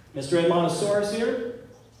 Mr. Edmontosaurus here?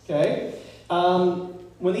 Okay.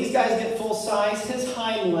 When these guys get full size, his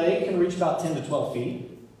hind leg can reach about 10 to 12 feet.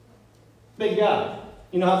 Big guy.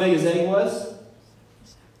 You know how big his egg was?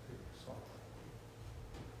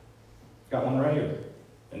 Got one right here.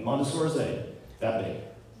 And Edmontosaurus egg. That big.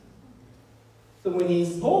 So when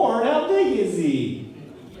he's born, how big is he?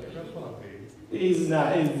 He's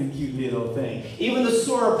not. He's a cute little thing. Even the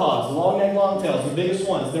sauropods, long neck, long tails, the biggest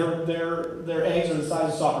ones, their eggs are the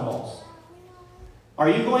size of soccer balls. Are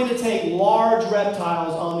you going to take large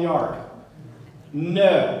reptiles on the ark?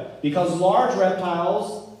 No, because large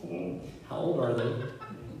reptiles, how old are they?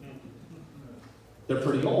 They're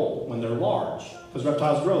pretty old when they're large, because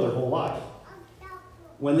reptiles grow their whole life.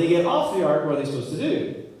 When they get off the ark, what are they supposed to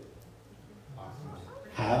do?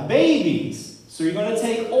 Have babies. So you're going to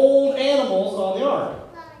take old animals on the ark.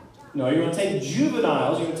 No, you're going to take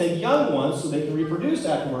juveniles, you're going to take young ones so they can reproduce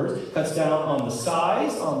afterwards. Cuts down on the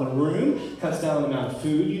size, on the room, cuts down on the amount of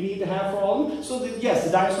food you need to have for all of them. So that, yes,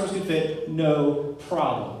 the dinosaurs can fit, no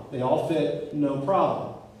problem. They all fit, no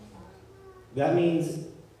problem. That means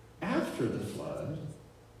after the flood,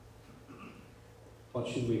 what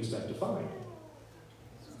should we expect to find?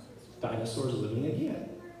 Dinosaurs living again.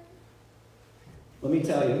 Let me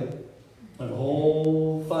tell you, I have a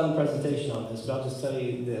whole fun presentation on this, but I'll just tell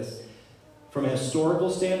you this. From a historical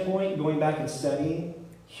standpoint, going back and studying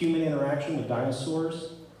human interaction with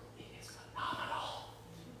dinosaurs, it is phenomenal.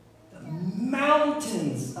 The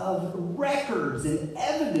mountains of records and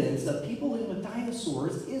evidence of people living with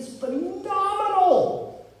dinosaurs is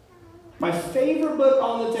phenomenal. My favorite book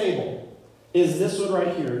on the table is this one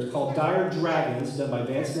right here. It's called Dire Dragons, done by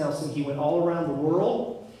Vance Nelson. He went all around the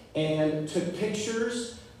world and took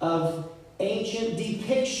pictures of ancient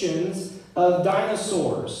depictions of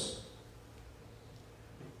dinosaurs.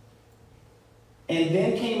 And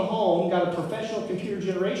then came home, got a professional computer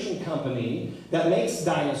generation company that makes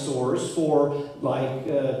dinosaurs for like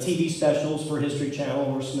TV specials for History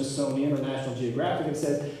Channel or Smithsonian or National Geographic, and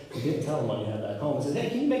said, he didn't tell them what he had back home. He said, hey,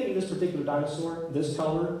 can you make me this particular dinosaur, this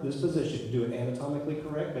color, this position, do it anatomically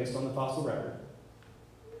correct based on the fossil record?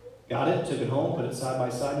 Got it, took it home, put it side by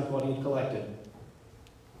side with what he had collected.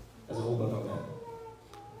 There's a whole book on that.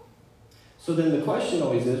 So then the question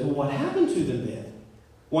always is, well, what happened to them then?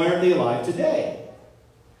 Why aren't they alive today?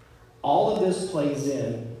 All of this plays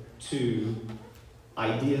in to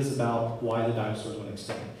ideas about why the dinosaurs went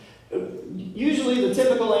extinct. Usually the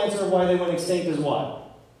typical answer of why they went extinct is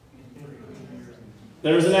what?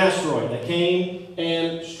 There was an asteroid that came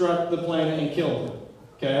and struck the planet and killed them.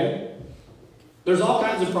 Okay? There's all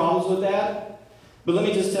kinds of problems with that. But let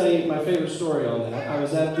me just tell you my favorite story on that. I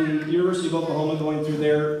was at the University of Oklahoma going through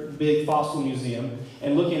their big fossil museum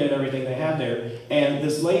and looking at everything they had there. And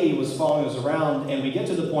this lady was following us around, and we get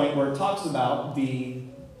to the point where it talks about the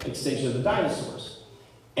extinction of the dinosaurs.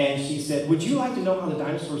 And she said, would you like to know how the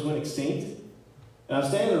dinosaurs went extinct? And I was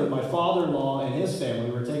standing there with my father-in-law and his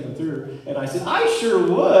family. We were taking them through. And I said, I sure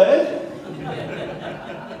would.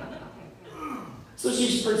 So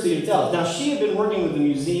she proceeded to tell us. Now, she had been working with the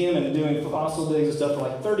museum and doing fossil digs and stuff for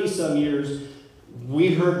like 30-some years.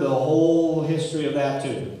 We heard the whole history of that,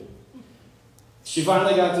 too. She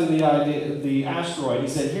finally got to the asteroid. He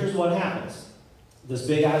said, here's what happens. This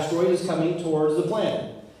big asteroid is coming towards the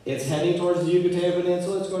planet. It's heading towards the Yucatan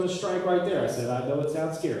Peninsula. It's going to strike right there. I said, I know it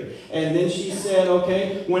sounds scary. And then she said,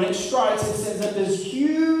 okay, when it strikes, it sends up this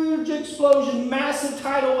huge explosion, massive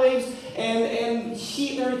tidal waves, and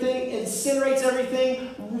heat and everything, incinerates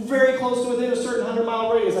everything very close to within a certain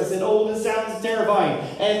 100-mile radius. I said, oh, this sounds terrifying.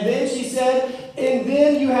 And then she said, and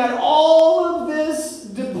then you had all of this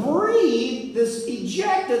debris, this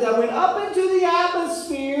ejecta that went up into the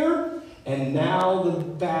atmosphere, and now the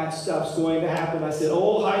bad stuff's going to happen. I said,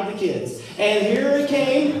 oh, hide the kids. And here it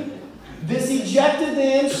came. This ejecta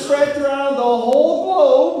then spread around the whole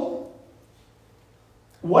globe.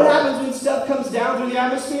 What happens when stuff comes down through the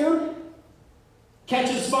atmosphere?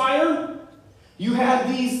 Catches fire. You have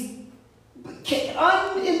these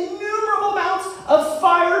innumerable amounts of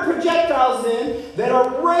fire projectiles then that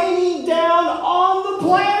are raining down on the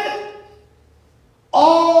planet.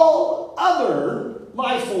 All other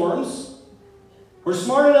life forms were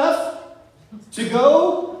smart enough to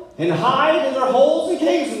go and hide in their holes and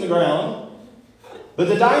caves in the ground. But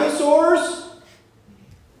the dinosaurs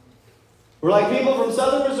were like people from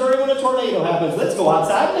southern Missouri when a tornado happens. Let's go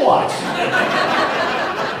outside and watch.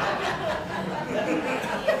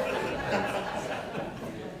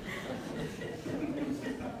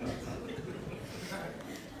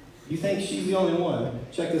 You think she's the only one?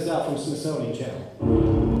 Check this out from Smithsonian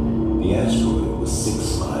Channel. The asteroid was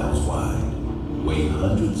 6 miles wide, weighed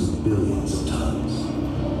hundreds of billions of tons.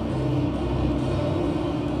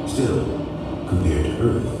 Still, compared to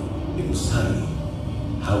Earth, it was tiny.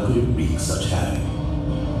 How could it wreak such havoc?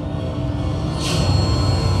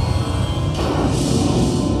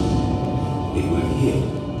 It would have hit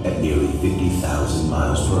at nearly 50,000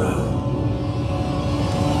 miles per hour.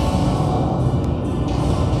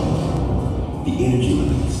 The the energy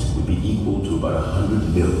released would be equal to about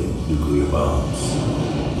 100 million nuclear bombs.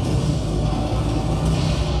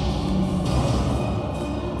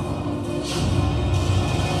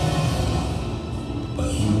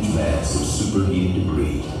 A huge mass of superheated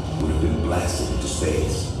debris would have been blasted into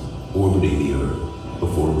space, orbiting the Earth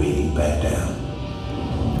before raining back down.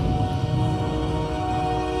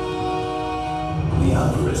 The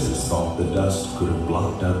alvarezes thought the dust could have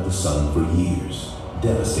blocked out the sun for years,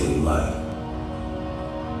 devastating life.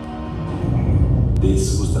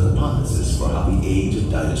 This was the hypothesis for how the age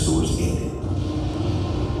of dinosaurs ended.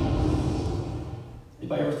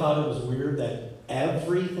 Anybody ever thought it was weird that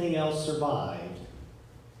everything else survived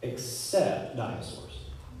except dinosaurs?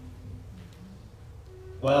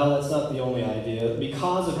 Well, that's not the only idea.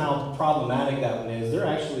 Because of how problematic that one is, there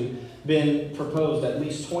actually been proposed at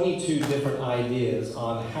least 22 different ideas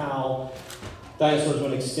on how dinosaurs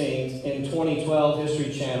went extinct. In 2012,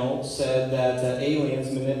 History Channel said that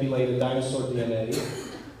aliens manipulated dinosaur DNA.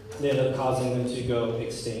 They ended up causing them to go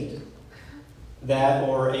extinct. That,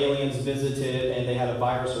 or aliens visited and they had a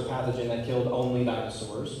virus or pathogen that killed only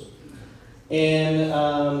dinosaurs. In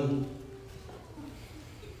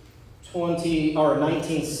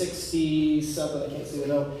 1960 something, I can't see the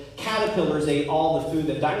note, caterpillars ate all the food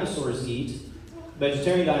that dinosaurs eat,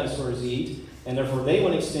 vegetarian dinosaurs eat, and therefore they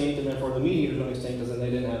went extinct, and therefore the meat eaters went extinct because then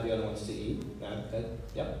they didn't have the other ones to eat.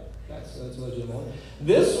 Yep, that's a legitimate one.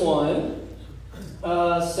 This one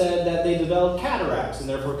said that they developed cataracts and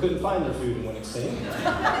therefore couldn't find their food and went extinct.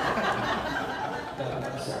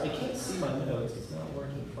 I'm sorry, I can't see my notes. It's not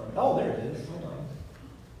working for me. Oh, there it is. Hold on.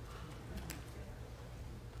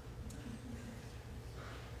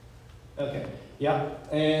 Okay, yeah,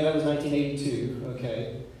 and that was 1982.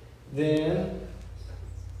 Okay, then,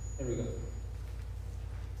 there we go.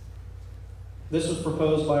 This was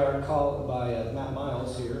proposed by Matt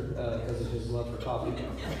Miles here because of his love for coffee.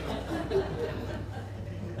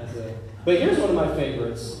 But here's one of my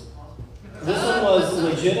favorites. This one was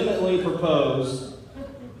legitimately proposed,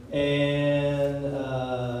 and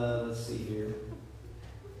let's see here.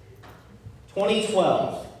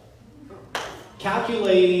 2012,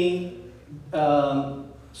 calculating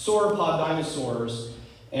sauropod dinosaurs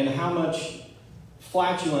and how much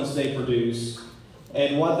flatulence they produce,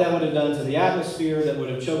 and what that would have done to the atmosphere that would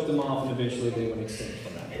have choked them off, and eventually they went extinct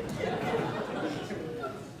from that.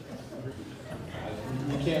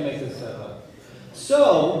 You can't make this stuff up.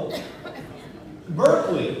 So,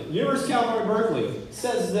 Berkeley, University of California, Berkeley,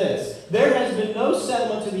 says this: there has been no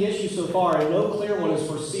settlement to the issue so far, and no clear one is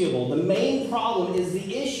foreseeable. The main problem is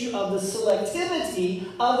the issue of the selectivity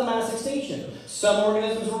of the mass extinction. Some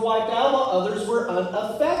organisms were wiped out, while others were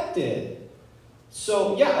unaffected.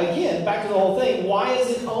 So, yeah, again, back to the whole thing. Why is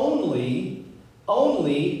it only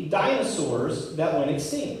dinosaurs that went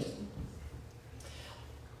extinct?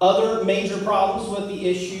 Other major problems with the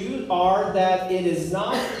issue are that it is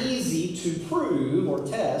not easy to prove or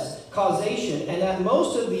test causation, and that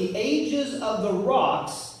most of the ages of the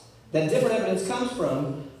rocks that different evidence comes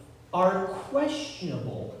from are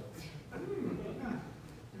questionable.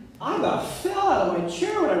 I about fell out of my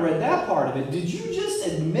chair when I read that part of it. Did you just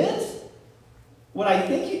admit what I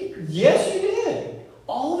think you... Yes, you did.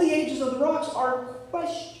 All the ages of the rocks are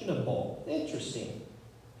questionable. Interesting.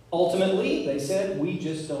 Ultimately, they said, we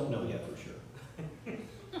just don't know yet for sure.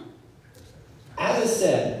 As I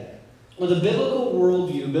said, with a biblical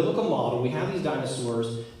worldview, biblical model, we have these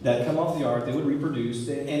dinosaurs that come off the ark, they would reproduce,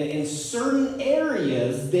 and in certain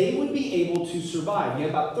areas, they would be able to survive. You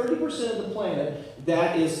have about 30% of the planet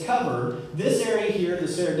that is covered. This area here, the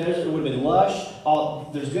Sahara Desert, would have been lush.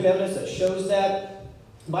 There's good evidence that shows that.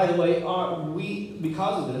 By the way,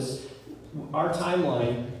 because of this, our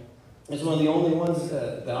timeline is one of the only ones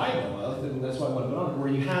that I know of, and that's why I want to put on,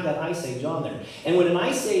 where you have that ice age on there. And when the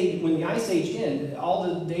ice age ended, all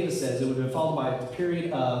the data says it would have been followed by a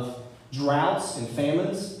period of droughts and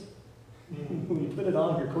famines. When you put it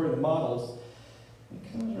on here, according to models, it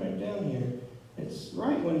comes right down here. It's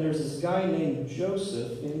right when there's this guy named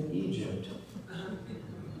Joseph in Egypt.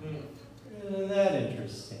 Isn't that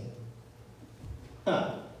interesting?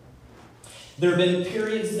 Huh. There have been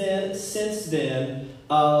periods since then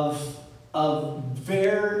of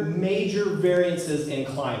very major variances in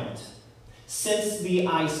climate since the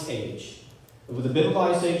Ice Age. With the biblical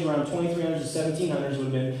Ice Age around 2300s to 1700s would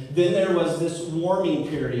have been. Then there was this warming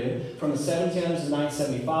period from the 1700s to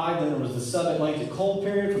 975. Then there was the sub-Atlantic cold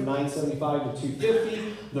period from 975 to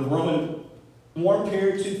 250. The Roman warm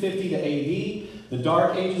period 250 to AD. The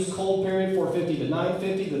Dark Ages cold period 450 to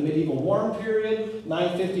 950. The medieval warm period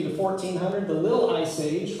 950 to 1400. The Little Ice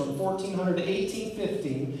Age from 1400 to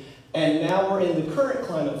 1815. And now we're in the current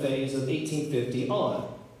climate phase of 1850 on.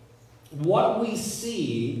 What we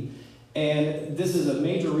see, and this is a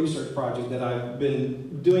major research project that I've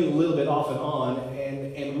been doing a little bit off and on,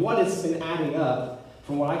 and what it's been adding up,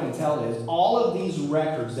 from what I can tell, is all of these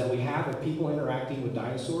records that we have of people interacting with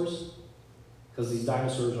dinosaurs, because these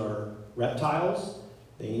dinosaurs are reptiles,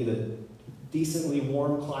 they need a decently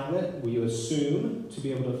warm climate, we assume, to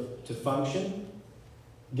be able to function.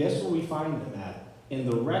 Guess where we find them at? In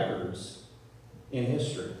the records in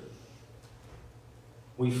history.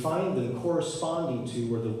 We find them corresponding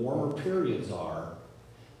to where the warmer periods are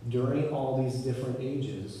during all these different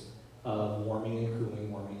ages of warming and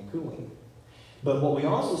cooling, warming and cooling. But what we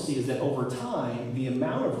also see is that over time, the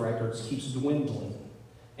amount of records keeps dwindling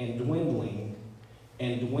and dwindling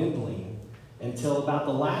and dwindling until about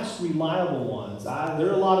the last reliable ones. There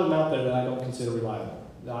are a lot of them out there that I don't consider reliable.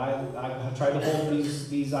 I've tried to hold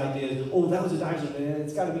these ideas, oh, that was a dinosaur, and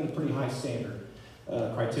it's got to be a pretty high standard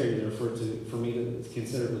criteria there for me to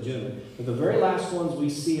consider it legitimate. But the very last ones we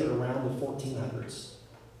see are around the 1400s,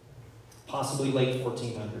 possibly late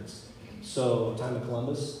 1400s. So, time of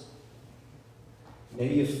Columbus.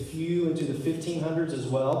 Maybe a few into the 1500s as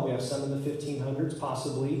well. We have some in the 1500s,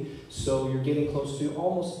 possibly. So you're getting close to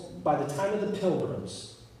almost, by the time of the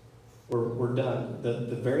Pilgrims, we're done.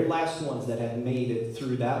 The very last ones that have made it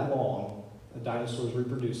through that long, the dinosaurs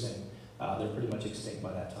reproducing, they're pretty much extinct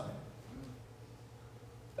by that time.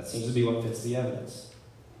 That seems to be what fits the evidence.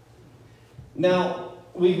 Now,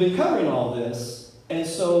 we've been covering all this, and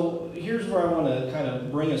so here's where I want to kind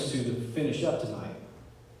of bring us to finish up tonight.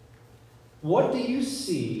 What do you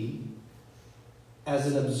see as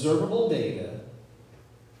an observable data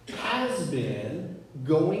has been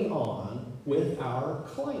going on with our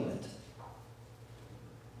climate?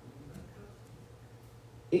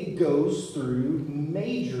 It goes through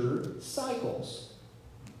major cycles.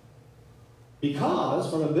 Because,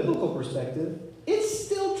 from a biblical perspective, it's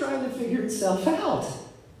still trying to figure itself out.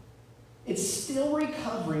 It's still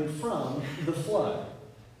recovering from the flood.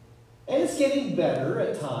 And it's getting better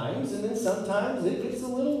at times, and then sometimes it gets a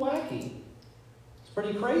little wacky. It's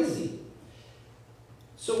pretty crazy.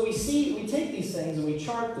 So we take these things and we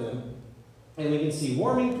chart them, and we can see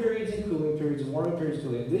warming periods and cooling periods and warming periods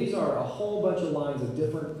and cooling. These are a whole bunch of lines of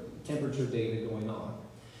different temperature data going on.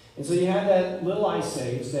 And so you have that little ice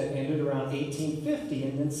age that ended around 1850,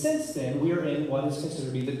 and then since then we are in what is considered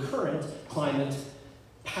to be the current climate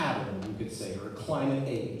pattern, you could say, or a climate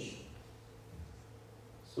age.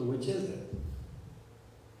 So which is it?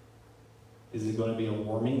 Is it going to be a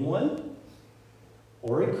warming one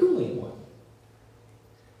or a cooling one?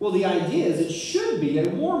 Well, the idea is it should be a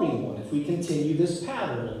warming one if we continue this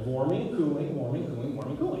pattern of warming, cooling, warming, cooling,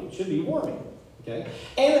 warming, cooling. It should be warming. Okay?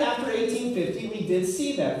 And after 1850, we did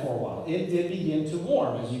see that for a while. It did begin to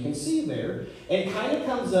warm, as you can see there, and kind of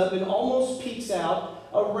comes up and almost peaks out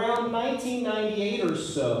around 1998 or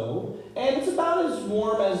so, and it's about as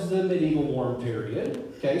warm as the medieval warm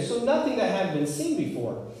period. Okay, so nothing that had been seen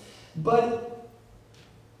before. But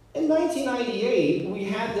in 1998, we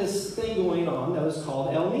had this thing going on that was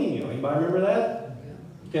called El Nino. Anybody remember that?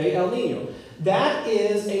 Okay, El Nino. That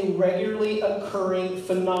is a regularly occurring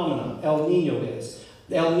phenomenon, El Nino is.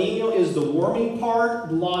 El Nino is the warming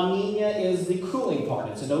part, La Nina is the cooling part.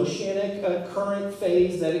 It's an oceanic current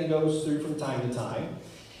phase that it goes through from time to time.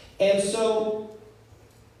 And so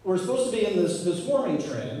we're supposed to be in this warming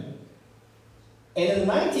trend. And in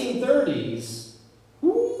the 1930s,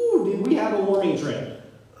 did we have a warming trend?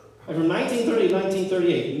 From 1930 to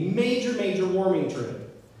 1938, major warming trend.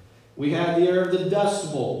 We had the year of the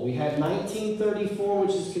Dust Bowl. We had 1934,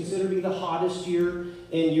 which is considered to be the hottest year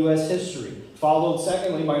in U.S. history. Followed,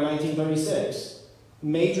 secondly, by 1936.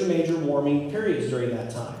 Major warming periods during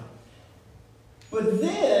that time. But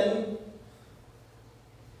then,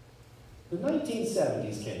 the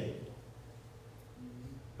 1970s came.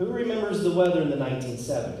 Who remembers the weather in the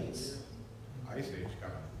 1970s? Ice Age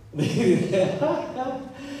coming.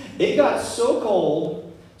 It got so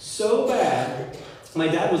cold, so bad. My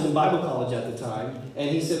dad was in Bible college at the time, and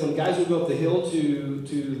he said when guys would go up the hill to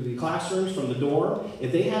the classrooms from the dorm,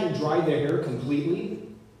 if they hadn't dried their hair completely,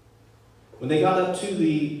 when they got up to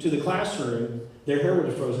the classroom, their hair would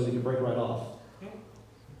have frozen, they could break right off.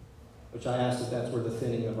 Which I asked if that's where the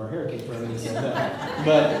thinning of our hair came from, and he said no.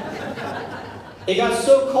 But it got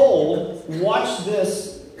so cold, watch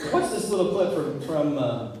this little clip from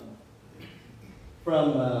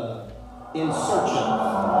In Search of,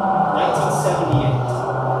 1978.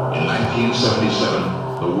 In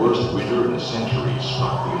 1977, the worst winter in a century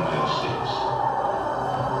struck the United States.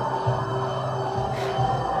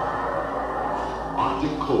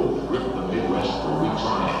 Arctic cold gripped the Midwest for weeks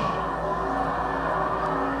on end.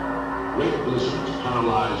 great blizzards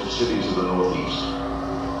paralyzed cities of the Northeast.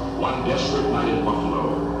 One desperate night in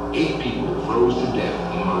Buffalo, 8 people froze to death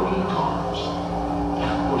in their own cars.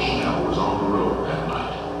 Pat Bushnell was on the road that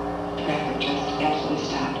night. Traffic just absolutely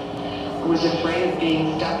stopped. I was afraid of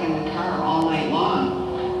being stuck in the car all night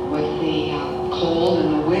long with the cold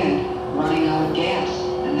and the wind running out of gas.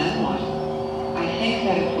 And then what? I think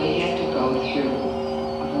that if we had to go through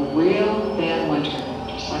a real bad winter,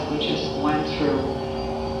 just like we just went through,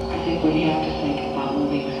 I think we'd have to think about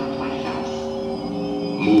moving someplace else.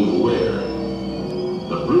 Move where?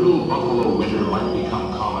 The brutal Buffalo winter might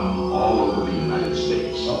become common all over the United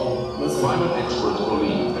States. Climate experts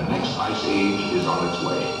believe the next ice age is on its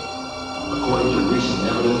way. According to recent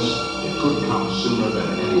evidence, it could come sooner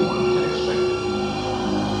than anyone had expected.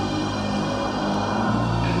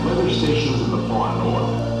 At weather stations in the far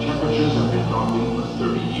north, temperatures have been dropping for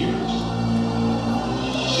 30 years.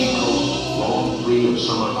 Seacoasts, long free of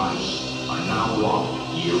summer ice, are now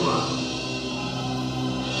blocked year-round.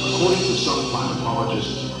 According to some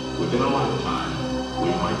climatologists, within a lifetime, we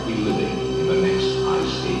might be living in the next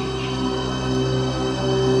ice age.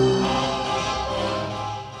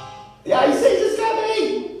 The ice age is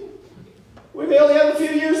coming! We may only have a few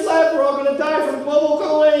years left. We're all going to die from global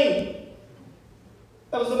cooling.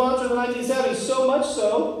 That was the mantra of the 1970s, so much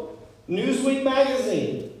so, Newsweek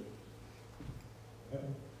magazine.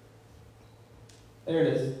 There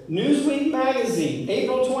it is. Newsweek magazine,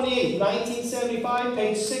 April 28, 1975,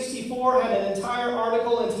 page 64, had an entire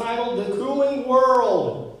article entitled "The Cooling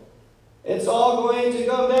World." It's all going to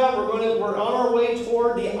go down. We're on our way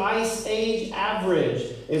toward the ice age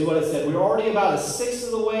average, is what it said. We're already about 1/6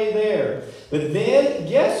 of the way there. But then,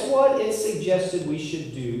 guess what it suggested we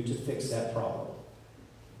should do to fix that problem?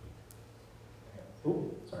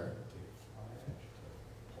 Oh, sorry.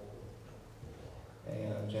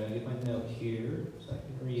 And I'm trying to get my note here so I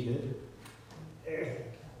can read it.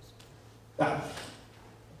 Now,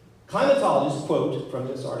 climatologists, quote from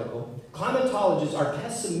this article, climatologists are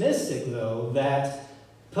pessimistic, though, that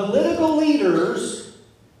political leaders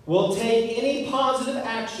will take any positive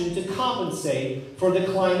action to compensate for the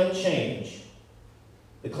climate change.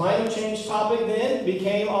 The climate change topic then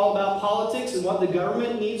became all about politics and what the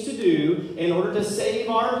government needs to do in order to save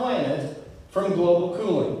our planet from global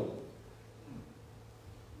cooling.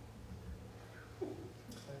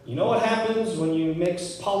 You know what happens when you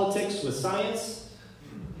mix politics with science?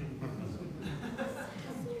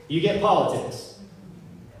 You get politics.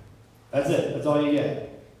 That's it. That's all you get.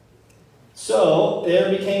 So there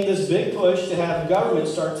became this big push to have government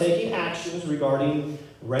start taking actions regarding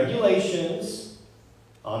regulations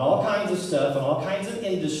on all kinds of stuff and all kinds of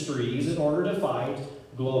industries in order to fight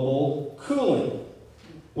global cooling.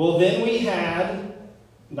 Well, then we had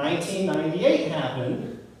 1998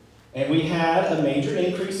 happen, and we had a major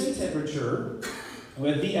increase in temperature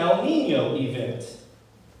with the El Nino event.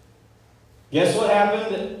 Guess what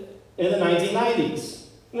happened in the 1990s?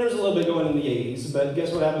 And there was a little bit going in the 80s, but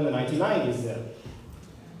guess what happened in the 1990s then?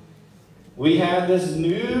 We had this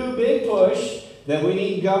new big push that we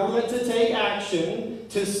need government to take action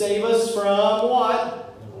to save us from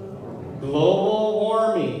what? Global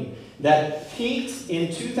warming. That peaked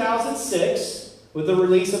in 2006 with the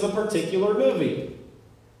release of a particular movie.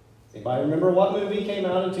 Anybody remember what movie came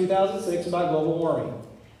out in 2006 about global warming?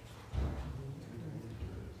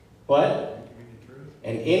 What?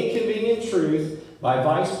 An Inconvenient Truth by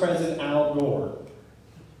Vice President Al Gore.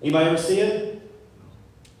 Anybody ever see it?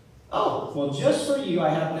 Oh, well, just for you, I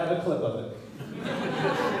happen to have a clip of it.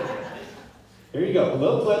 Here you go, a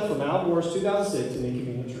little clip from Al Gore's 2006 An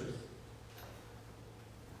Inconvenient Truth.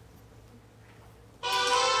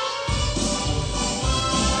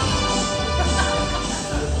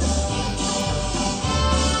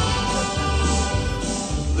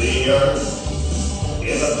 The earth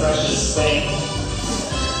is a precious thing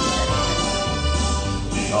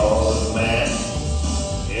because man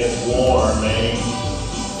is warming.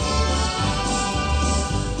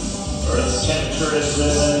 Earth's temperature has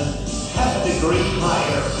risen half a degree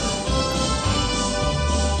higher.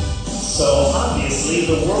 So obviously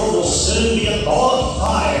the world will soon be a ball of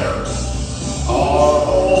fire. Our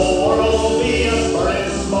whole world will be a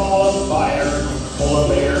burning ball of fire. Polar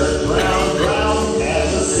bears drown as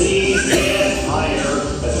the seas get higher.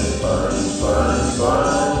 As it burns, burns,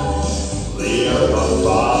 burns. The earth on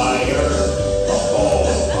fire, a ball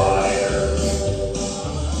of fire.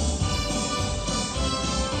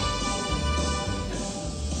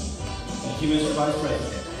 Thank you, Mr. Vice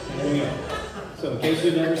President. There you go. So in case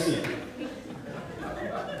you've never seen it.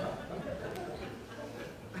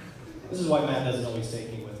 This is why Matt doesn't always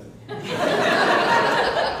take me with him.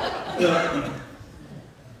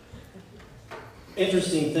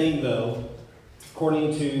 Interesting thing, though,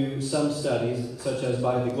 according to some studies, such as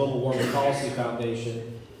by the Global Warming Policy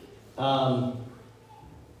Foundation,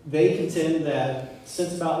 they contend that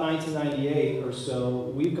since about 1998 or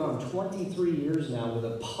so, we've gone 23 years now with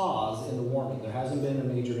a pause in the warming. There hasn't been a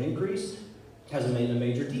major increase, hasn't been a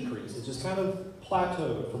major decrease. It's just kind of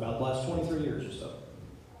plateaued for about the last 23 years or so.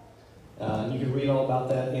 You can read all about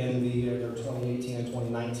that in their 2018 and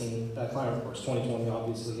 2019 climate reports. 2020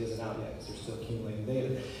 obviously isn't out yet because they're still accumulating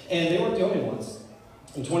data. And they weren't the only ones.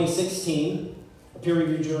 In 2016, a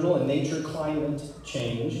peer-reviewed journal in Nature Climate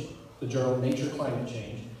Change, the journal Nature Climate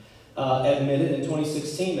Change, admitted in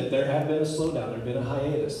 2016 that there had been a slowdown, there had been a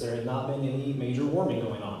hiatus, there had not been any major warming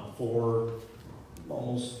going on for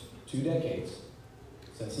almost 2 decades,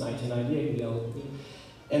 since 1998.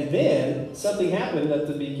 And then something happened at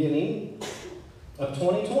the beginning of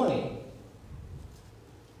 2020.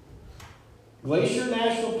 Glacier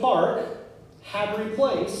National Park had to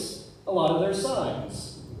replace a lot of their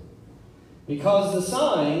signs because the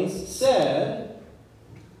signs said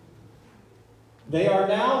they are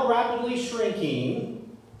now rapidly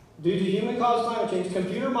shrinking due to human-caused climate change.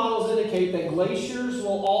 Computer models indicate that glaciers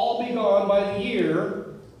will all be gone by the year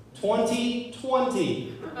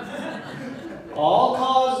 2020. All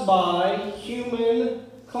caused by human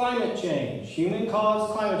climate change.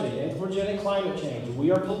 Human-caused climate change, anthropogenic climate change. We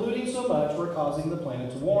are polluting so much, we're causing the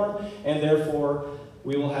planet to warm, and therefore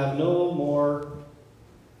we will have no more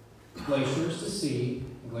glaciers to see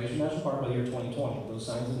in Glacier National Park by the year 2020. Those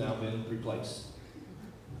signs have now been replaced.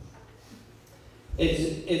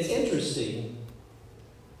 It's interesting.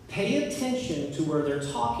 Pay attention to where they're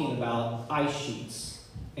talking about ice sheets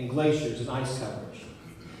and glaciers and ice coverage.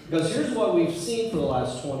 Because here's what we've seen for the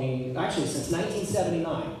last since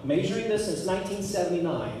 1979, measuring this since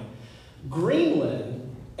 1979,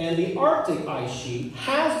 Greenland and the Arctic ice sheet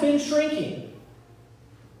has been shrinking.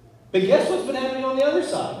 But guess what's been happening on the other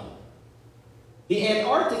side? The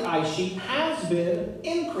Antarctic ice sheet has been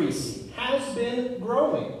increasing, has been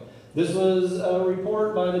growing. This was a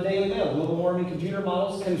report by the Daily Mail. Global warming computer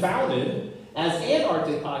models confounded as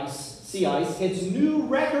Antarctic sea ice hits new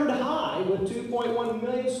record high with 2.1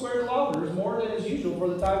 million square kilometers, more than is usual for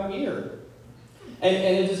the time of year. And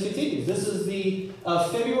it just continues. This is the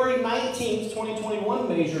February 19th, 2021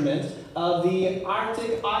 measurement of the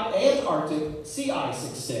Antarctic sea ice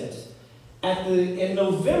extent. In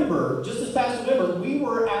November, just this past November, we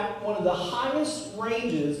were at one of the highest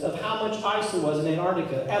ranges of how much ice there was in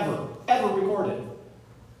Antarctica ever recorded.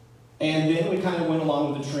 And then we kind of went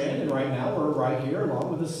along with the trend, and right now we're right here along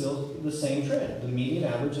with the same trend, the median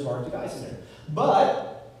average of Arctic ice in there.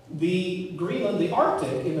 But the Greenland, the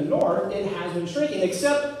Arctic in the north, it has been shrinking,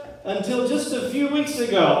 except until just a few weeks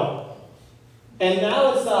ago. And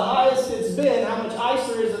now it's the highest it's been. How much ice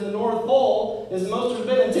there is in the North Pole is the most there's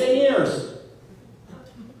been in 10 years.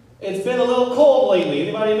 It's been a little cold lately.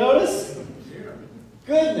 Anybody notice?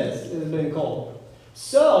 Goodness, it has been cold.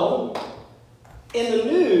 So, in the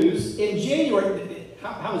news, in January,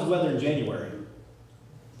 how was weather in January?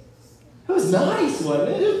 It was nice, wasn't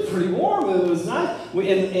it? It was pretty warm. It was nice.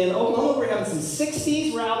 In Oklahoma, we're having some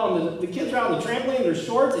 60s. We're out on the kids are out on the trampoline in their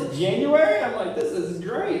shorts in January. I'm like, this is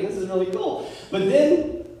great. This is really cool. But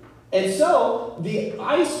then, and so, the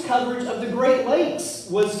ice coverage of the Great Lakes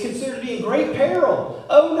was considered to be in great peril.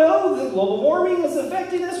 Oh no, the global warming is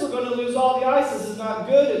affecting us. We're going to lose all the ice. This is not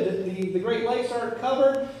good. The Great Lakes aren't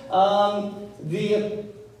covered. The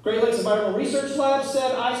Great Lakes Environmental Research Lab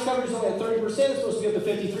said ice coverage is only at 30%. It's supposed to be up to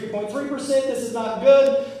 53.3%. This is not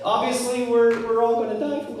good. Obviously, we're all going to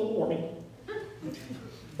die from global warming.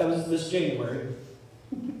 That was this January.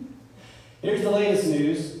 Here's the latest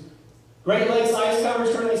news. Great Lakes ice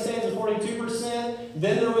coverage currently stands at 42%.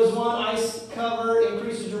 Then there was one ice cover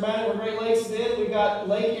increases dramatically for Great Lakes. Then we got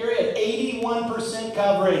Lake Erie at 81%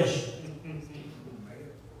 coverage.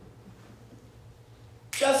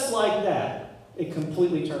 Just like that. It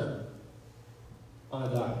completely turned on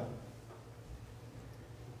a dime.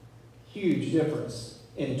 Huge difference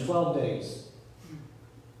in 12 days.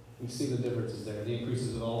 You see the differences there, the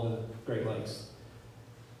increases in all the Great Lakes.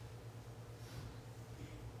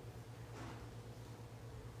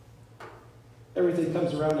 Everything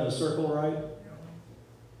comes around in a circle, right?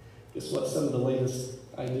 Guess what some of the latest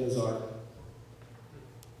ideas are?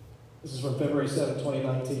 This is from February 7,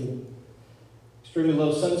 2019. Extremely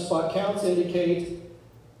low sunspot counts indicate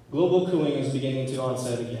global cooling is beginning to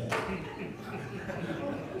onset again.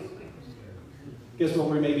 Guess what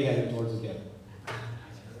we may be heading towards again?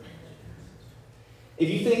 If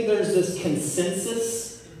you think there's this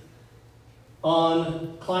consensus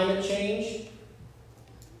on climate change,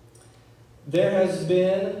 there has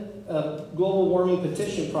been a global warming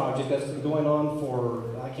petition project that's been going on for,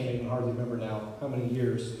 I can't even hardly remember now how many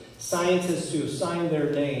years. Scientists who have signed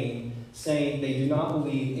their name saying they do not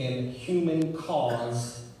believe in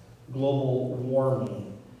human-caused global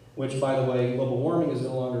warming, which, by the way, global warming is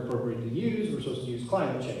no longer appropriate to use. We're supposed to use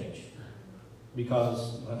climate change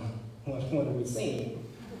because what have we seen?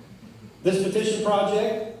 This petition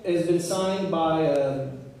project has been signed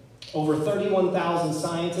by over 31,000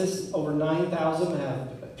 scientists. Over 9,000 have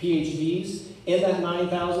PhDs. In that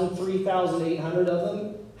 9,000, 3,800 of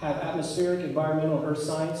them have atmospheric, environmental, and earth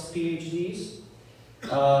science PhDs.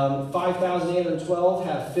 5,812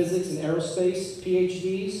 have physics and aerospace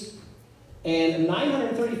PhDs. And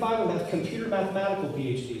 935 of them have computer mathematical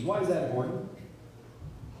PhDs. Why is that important?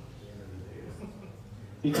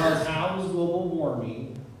 Because how is global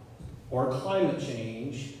warming or climate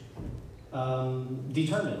change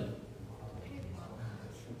determined?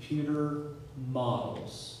 Computer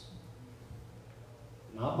models.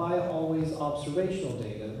 Not by always observational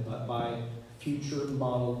data, but by future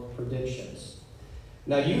model predictions.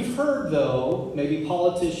 Now you've heard, though, maybe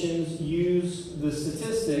politicians use the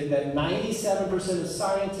statistic that 97% of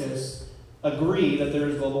scientists agree that there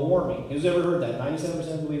is global warming. Who's ever heard that?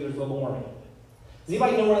 97% believe there's global warming. Does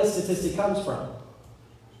anybody know where that statistic comes from?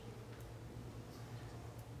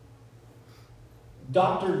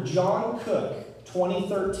 Dr. John Cook,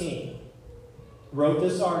 2013, wrote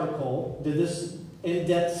this article, did this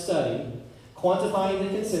in-depth study, quantifying the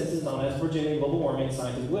consensus on aspergenic global warming in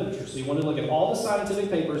scientific literature. So you want to look at all the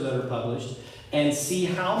scientific papers that are published and see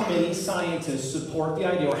how many scientists support the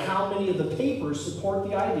idea, or how many of the papers support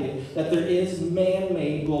the idea that there is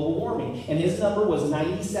man-made global warming. And his number was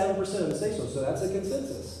 97% of them say so. So that's a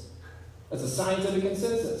consensus. That's a scientific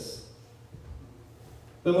consensus.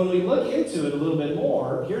 But when we look into it a little bit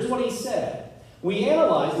more, here's what he said. We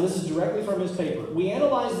analyzed, and this is directly from his paper, we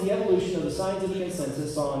analyzed the evolution of the scientific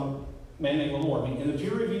consensus on man-made global warming in the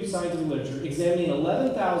peer-reviewed scientific literature, examining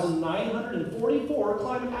 11,944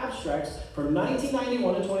 climate abstracts from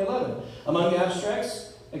 1991 to 2011. Among the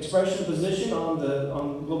abstracts, expression of position on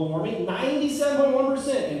global warming,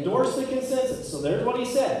 97.1% endorsed the consensus. So there's what he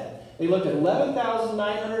said. They looked at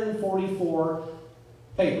 11,944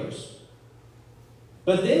 papers.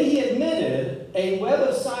 But then he admitted a Web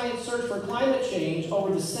of Science search for climate change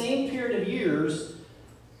over the same period of years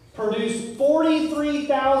produced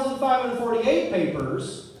 43,548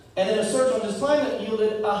 papers, and then a search on just climate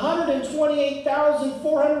yielded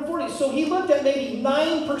 128,440. So he looked at maybe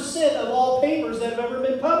 9% of all papers that have ever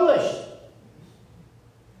been published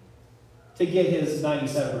to get his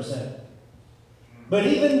 97%. But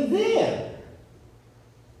even then,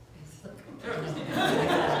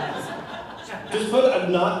 just put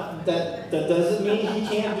not that doesn't mean he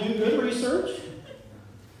can't do good research.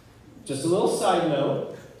 Just a little side note.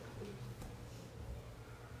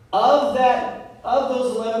 Of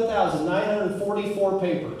those 11,944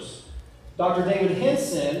 papers, Dr. David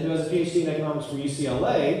Henson, who has a PhD in economics from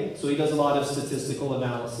UCLA, so he does a lot of statistical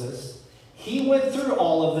analysis, he went through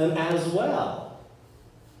all of them as well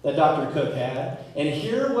that Dr. Cook had, and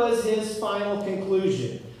here was his final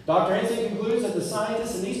conclusion. Dr. Henson concludes that the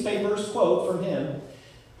scientists in these papers, quote from him,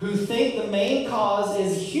 who think the main cause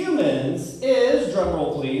is humans is,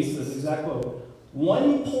 drumroll please, this exact quote,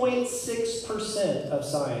 1.6% of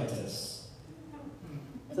scientists.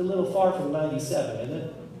 It's a little far from 97, isn't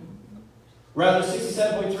it? Rather,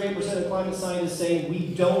 67.38% of climate scientists say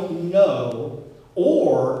we don't know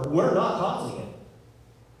or we're not causing it.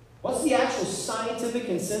 What's the actual scientific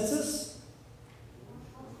consensus?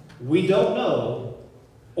 We don't know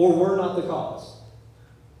or we're not the cause.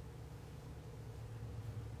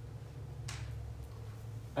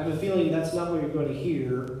 I have a feeling that's not what you're going to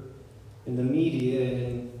hear in the media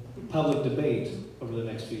and in public debate over the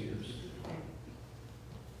next few years.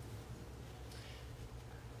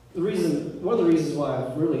 One of the reasons why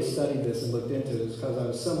I've really studied this and looked into it is because I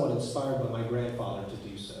was somewhat inspired by my grandfather to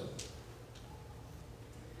do so.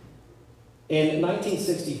 In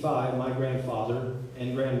 1965, my grandfather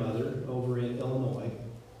and grandmother over in Illinois,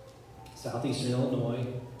 southeastern Illinois,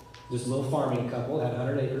 this little farming couple, had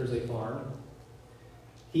 100 acres they farmed.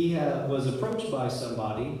 He was approached by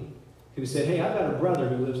somebody who said, hey, I've got a brother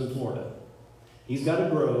who lives in Florida. He's got a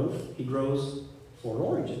grove. He grows Florida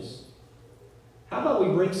oranges. How about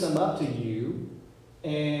we bring some up to you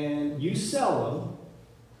and you sell them,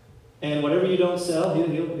 and whatever you don't sell,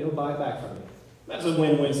 he'll buy it back from you. That's a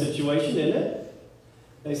win-win situation, isn't it?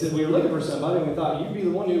 They said, we were looking for somebody, and we thought you'd be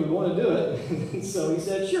the one who would want to do it. So he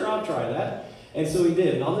said, sure, I'll try that. And so he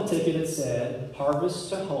did. And on the ticket it said, harvest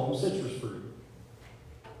to home citrus fruit.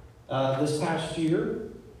 This past year,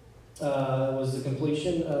 was the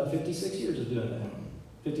completion of 56 years of doing that.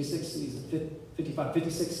 56 seasons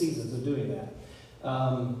of doing that.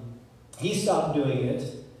 He stopped doing it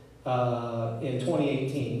in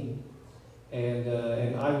 2018,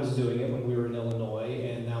 and I was doing it when we were in Illinois,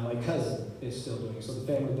 and now my cousin is still doing it. So the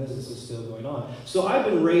family business is still going on. So I've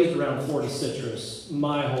been raised around Florida citrus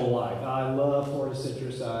my whole life. I love Florida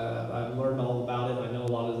citrus. I've learned all about it. I know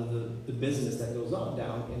a lot of the business that goes on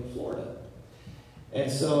down in Florida. And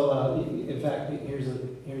so, in fact, here's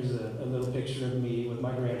a little picture of me with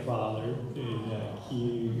my grandfather. Isn't that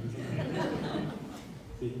cute?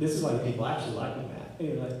 This is why the people actually like me, Matt.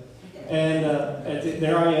 Anyway. And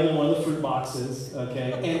there I am in one of the fruit boxes,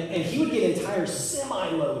 okay? And he would get entire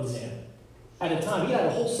semi-loads in at a time. He had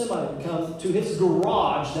a whole semi come to his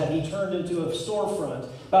garage that he turned into a storefront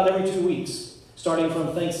about every 2 weeks, starting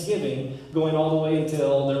from Thanksgiving, going all the way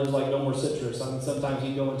until there was like no more citrus. I mean, sometimes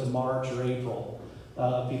he'd go into March or April.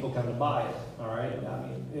 People come to buy it, all right? I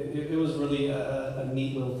mean, it was really a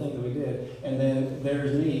neat little thing that we did. And then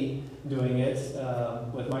there's me doing it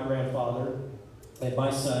with my grandfather and my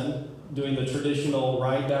son, doing the traditional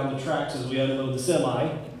ride down the tracks as we unload the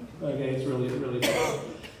semi. Okay, it's really cool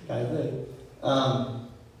kind of thing.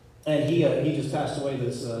 And he just passed away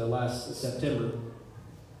this last September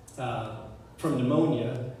from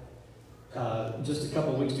pneumonia just a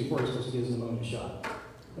couple of weeks before he was supposed to get his pneumonia shot.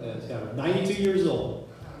 He's got 92 years old.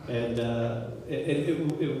 And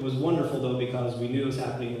it was wonderful, though, because we knew it was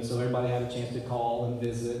happening, and so everybody had a chance to call and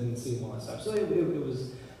visit and see all that stuff. So it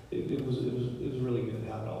was really good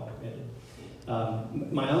how it all ended.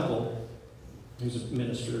 My uncle, who's a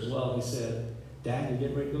minister as well, he said, "Dad, you're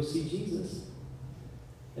getting ready to go see Jesus?"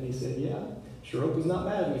 And he said, "Yeah. Sure hope he's not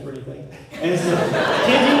mad at me for anything." And so,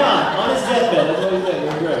 kid you not, on his deathbed, that's what he said. It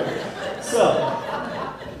was great. So,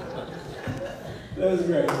 that was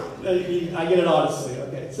great. I get it honestly.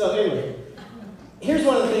 Okay. So anyway, here's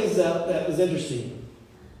one of the things that was interesting.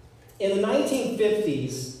 In the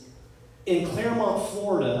 1950s, in Claremont,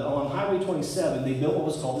 Florida, on Highway 27, they built what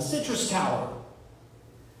was called the Citrus Tower.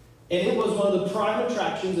 And it was one of the prime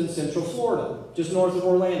attractions in Central Florida, just north of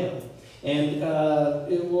Orlando. And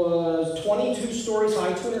it was 22 stories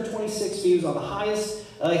high, 226 feet. It was on the highest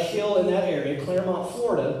hill in that area, Claremont,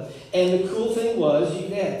 Florida. And the cool thing was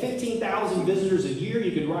you had 15,000 visitors a year.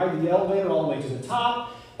 You could ride the elevator all the way to the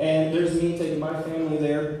top. And there's me taking my family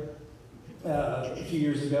there a few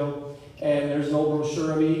years ago. And there's an old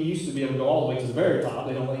brochure of it. You used to be able to go all the way to the very top.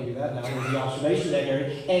 They don't let you do that now. There's the observation deck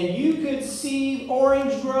area. And you could see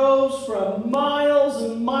orange groves from miles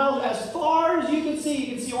and miles. As far as you could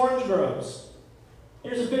see orange groves.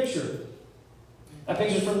 Here's a picture. That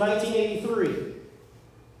picture's from 1983.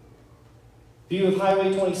 View of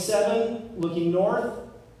Highway 27, looking north.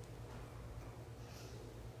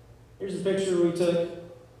 Here's a picture we took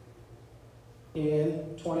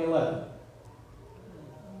in 2011.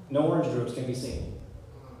 No orange groves can be seen.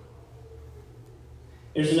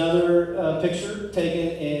 Here's another picture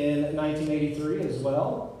taken in 1983 as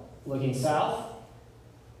well, looking south,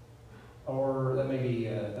 or that may be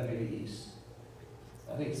east.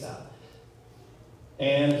 I think it's south.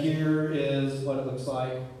 And here is what it looks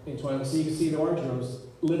like in 20. So you can see the orange groves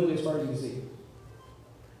literally as far as you can see.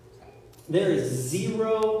 There is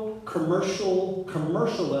zero commercial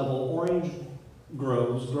level orange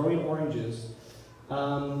groves, growing oranges,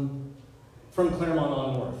 from Claremont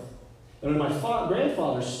on north. And when my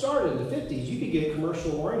grandfather started in the 50s, you could get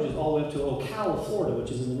commercial oranges all the way up to Ocala, Florida, which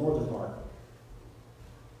is in the northern part.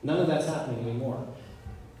 None of that's happening anymore.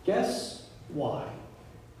 Guess why?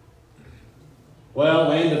 Well,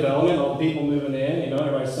 land development, all the people moving in,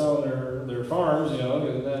 everybody's selling their farms,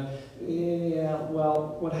 yeah,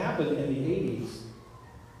 well, what happened in the 80s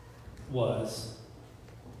was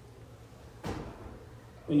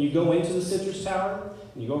when you go into the Citrus Tower,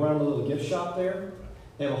 and you go around the little gift shop there,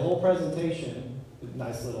 they have a whole presentation, a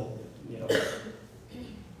nice little,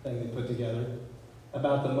 thing they put together,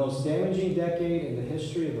 about the most damaging decade in the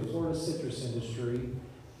history of the Florida citrus industry, in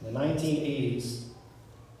the 1980s.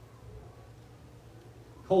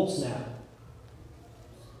 Cold snap.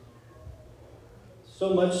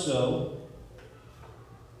 So much so,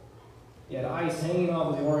 you had ice hanging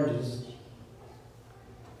off the oranges,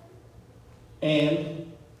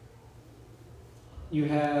 and you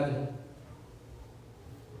had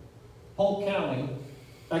Polk County,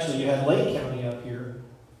 actually you had Lake County up here,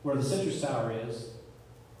 where the Citrus Tower is,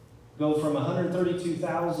 go from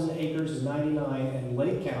 132,000 acres to 99, and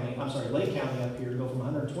Lake County up here go from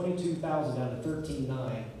 122,000 down to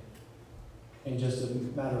 13,900 in just a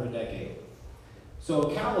matter of a decade. So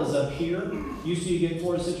Ocala's up here. Used to you get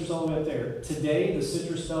Florida citrus all the way up there. Today, the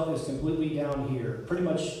citrus belt is completely down here. Pretty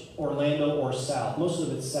much Orlando or south. Most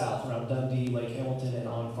of it's south, around Dundee, Lake Hamilton, and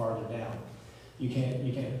on farther down. You can't.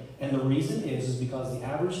 And the reason is because the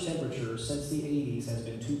average temperature since the 80s has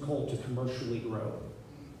been too cold to commercially grow.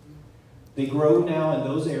 They grow now in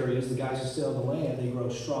those areas, the guys who still have the land, they grow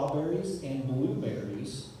strawberries and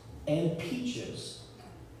blueberries and peaches.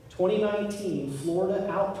 2019, Florida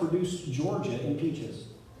outproduced Georgia in peaches.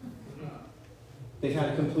 They've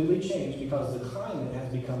had to completely change because the climate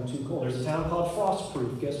has become too cold. There's a town called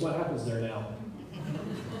Frostproof. Guess what happens there now?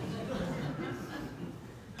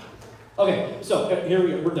 Okay, so here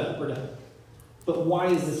we go. We're done. But why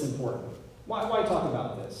is this important? Why talk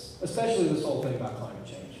about this? Especially this whole thing about climate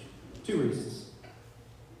change. 2 reasons.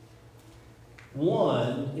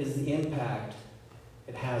 One is the impact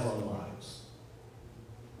it has on lives.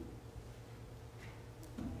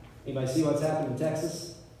 Anybody see what's happened in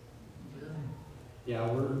Texas? Yeah,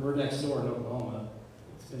 we're next door in Oklahoma.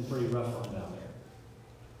 It's been pretty rough on down there.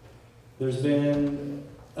 There's been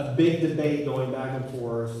a big debate going back and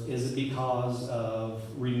forth. Is it because of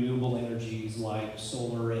renewable energies like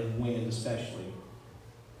solar and wind especially?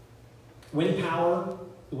 Wind power,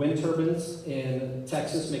 the wind turbines in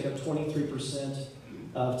Texas make up 23%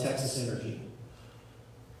 of Texas energy.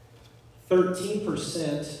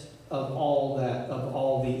 13% of all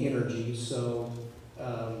the energy, so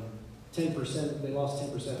 10%, they lost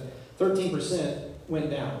 10%. 13% went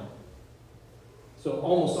down. So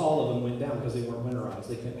almost all of them went down because they weren't winterized.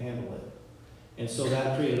 They couldn't handle it. And so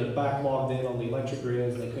that created a backlog then on the electric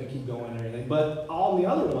grids. They couldn't keep going and everything. But all the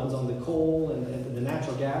other ones on the coal and the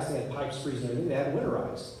natural gas, they had pipes freezing and everything. They had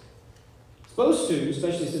winterized. Supposed to,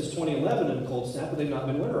 especially since 2011 in the cold snap, but they've not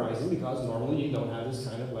been winterizing because normally you don't have this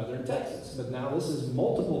kind of weather in Texas. But now this is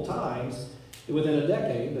multiple times within a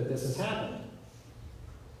decade that this has happened.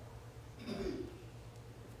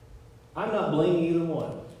 I'm not blaming either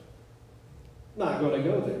one. Not going to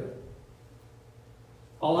go there.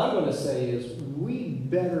 All I'm going to say is we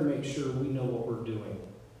better make sure we know what we're doing.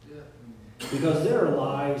 Because there are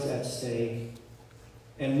lives at stake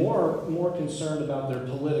and more concerned about their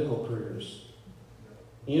political careers.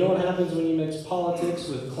 You know what happens when you mix politics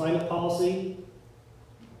with climate policy?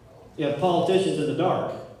 You have politicians in the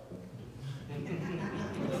dark.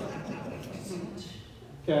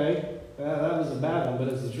 Okay? That was a bad one, but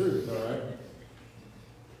it's the truth, all right?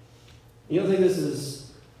 You don't think this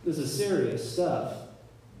is serious stuff,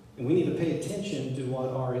 and we need to pay attention to what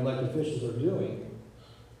our elected officials are doing.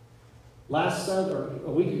 Last Sunday, or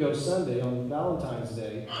a week ago Sunday, on Valentine's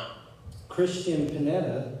Day, Christian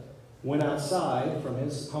Pineda went outside from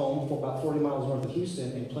his home for about 40 miles north of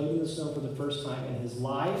Houston and played in the snow for the first time in his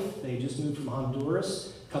life. They just moved from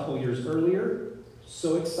Honduras a couple years earlier.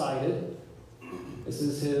 So excited. This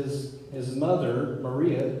is his mother,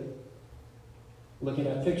 Maria, looking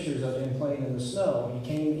at pictures of him playing in the snow. He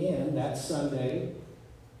came in that Sunday.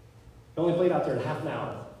 He only played out there in half an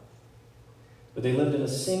hour. But they lived in a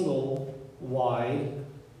single wide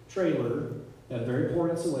trailer, had very poor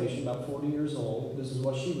insulation, about 40 years old. This is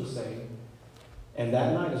what she was saying. And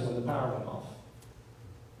that night is when the power went off.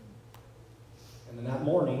 And then that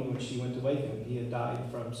morning, when she went to wake him, he had died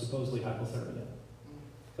from supposedly hypothermia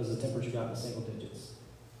because the temperature got in the single digits.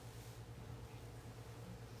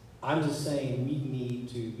 I'm just saying we need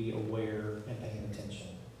to be aware and paying attention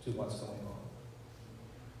to what's going on.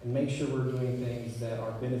 And make sure we're doing things that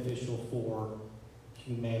are beneficial for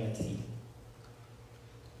humanity.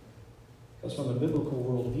 Because from a biblical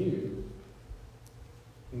worldview,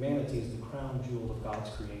 humanity is the crown jewel of God's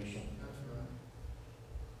creation. That's right.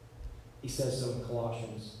 He says so in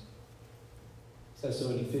Colossians. He says so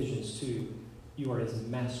in Ephesians 2. You are his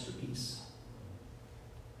masterpiece,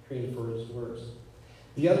 created for his works.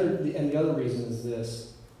 The other reason is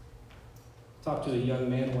this. I talked to a young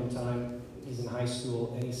man one time. He's in high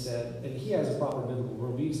school, and he said, and he has a proper biblical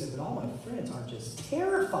worldview. He said, but all my friends are just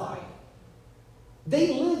terrified.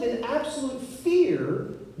 They live in absolute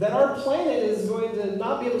fear that our planet is going to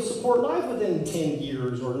not be able to support life within 10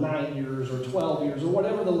 years or 9 years or 12 years or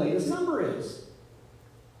whatever the latest number is.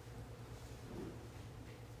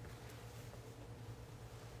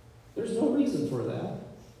 There's no reason for that.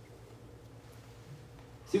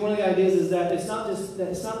 See, one of the ideas is that it's not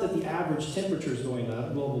that the average temperature is going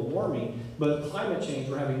up, global warming, but climate change,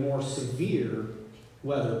 we're having more severe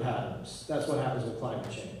weather patterns. That's what happens with climate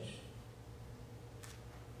change.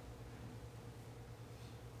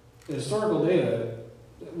 The historical data,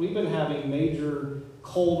 we've been having major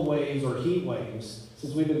cold waves or heat waves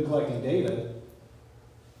since we've been collecting data.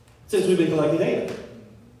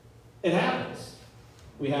 It happens.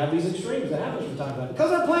 We have these extremes that happen from time to time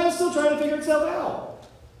because our plan is still trying to figure itself out.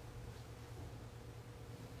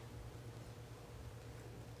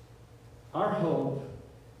 Our hope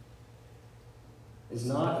is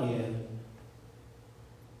not in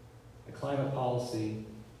a climate policy.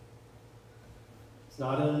 It's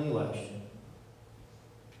not in an election.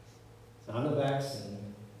 It's not in a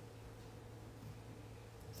vaccine.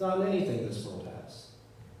 It's not in anything this world has.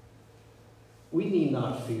 We need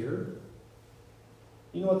not fear.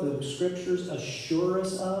 You know what the scriptures assure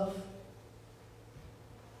us of?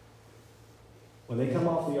 When they come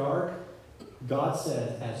off the ark, God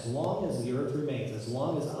said, as long as the earth remains, as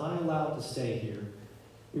long as I allow it to stay here,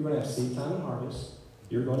 you're going to have seed time and harvest.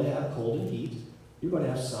 You're going to have cold and heat. You're going to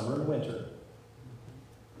have summer and winter.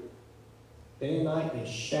 Day and night, they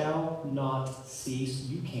shall not cease.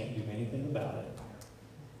 You can't do anything about it.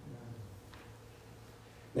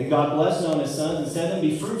 Then God blessed Noah and his sons and said to them,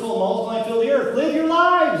 be fruitful and multiply and fill the earth. Live your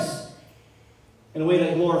lives in a way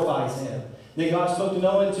that glorifies Him. Then God spoke to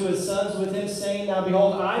Noah and to his sons with him, saying, now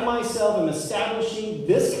behold, I myself am establishing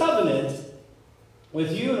this covenant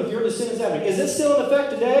with you and with your descendants after. Is it still in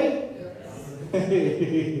effect today?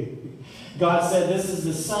 Yes. God said, this is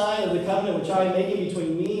the sign of the covenant which I am making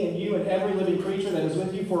between me and you and every living creature that is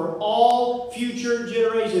with you for all future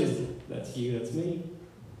generations. That's you, that's me.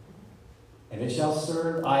 And it shall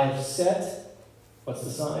serve, I have set, what's the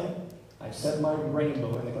sign? I've set my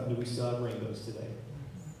rainbow in the cloud. Do we still have rainbows today?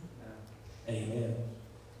 Amen.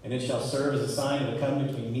 And it shall serve as a sign of the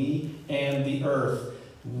covenant between me and the earth.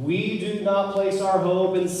 We do not place our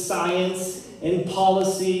hope in science, in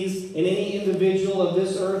policies, in any individual of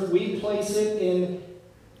this earth. We don't place it in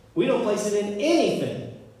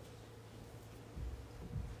anything.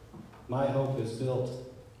 My hope is built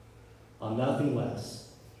on nothing less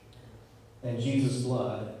than Jesus'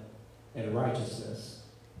 blood and righteousness.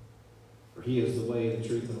 For He is the way, the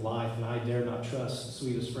truth, and the life, and I dare not trust the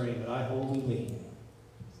sweetest frame, but I wholly lean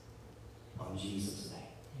on Jesus' name.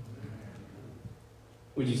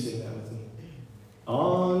 Would you sing that with me?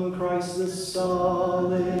 On Christ the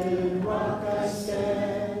solid rock I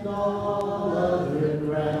stand, all other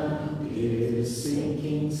ground is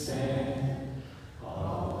sinking sand.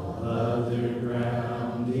 All other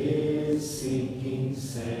ground is sinking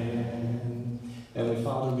sand. Heavenly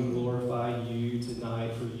Father, we glorify you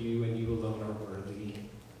tonight, for you and you alone are worthy.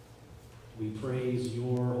 We praise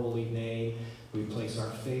your holy name. We place our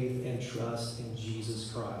faith and trust in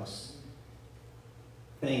Jesus Christ.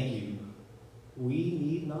 Thank you. We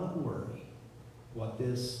need not worry what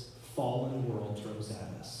this fallen world throws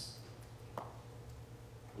at us.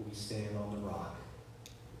 We stand on the rock.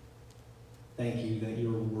 Thank you that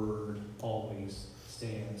your word always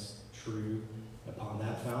stands true. Upon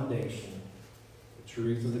that foundation, the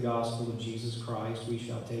truth of the gospel of Jesus Christ, we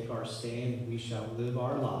shall take our stand. We shall live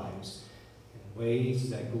our lives in ways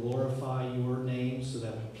that glorify your name, so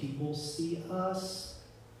that when people see us,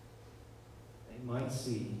 they might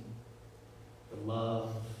see the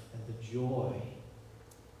love and the joy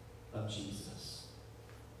of Jesus.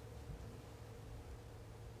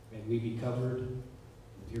 May we be covered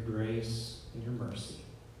with your grace and your mercy.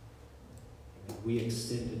 And may we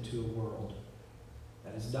extend it to a world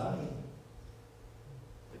that is dying,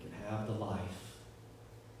 that can have the life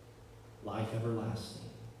everlasting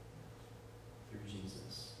through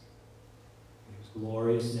Jesus. In His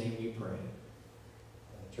glorious name we pray.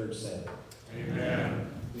 And the church said, amen.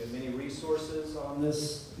 We have many resources on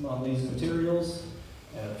these materials.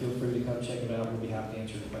 Feel free to come check it out. We'll be happy to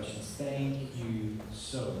answer your questions. Thank you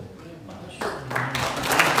so much.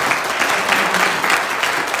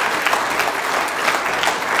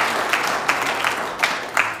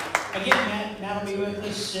 Again, Matt will be with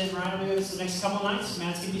us, and Ryan will be with us the next couple of nights.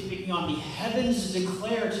 Matt's going to be speaking on the heavens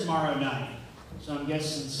declare tomorrow night. So I'm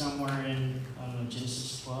guessing somewhere in, I don't know,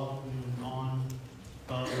 Genesis 12 and on,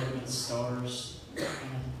 above, looking at the stars, kind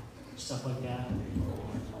of stuff like that.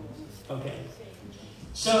 Okay.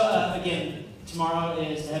 So, again, tomorrow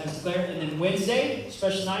is the heavens declare, and then Wednesday,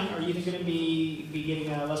 special night, are you going to be getting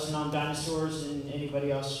a lesson on dinosaurs and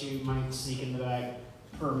anybody else who might sneak in the bag?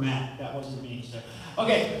 Per Matt, that wasn't me. So,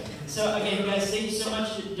 okay, so again, guys, thank you so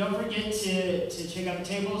much. Don't forget to check out the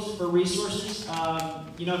tables for resources.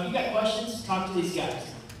 If you got questions, talk to these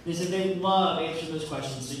guys. They said they love answering those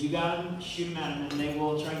questions. So you got them, shoot them at them, and they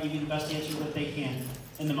will try and give you the best answer that they can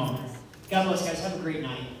in the moment. God bless, guys. Have a great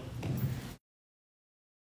night.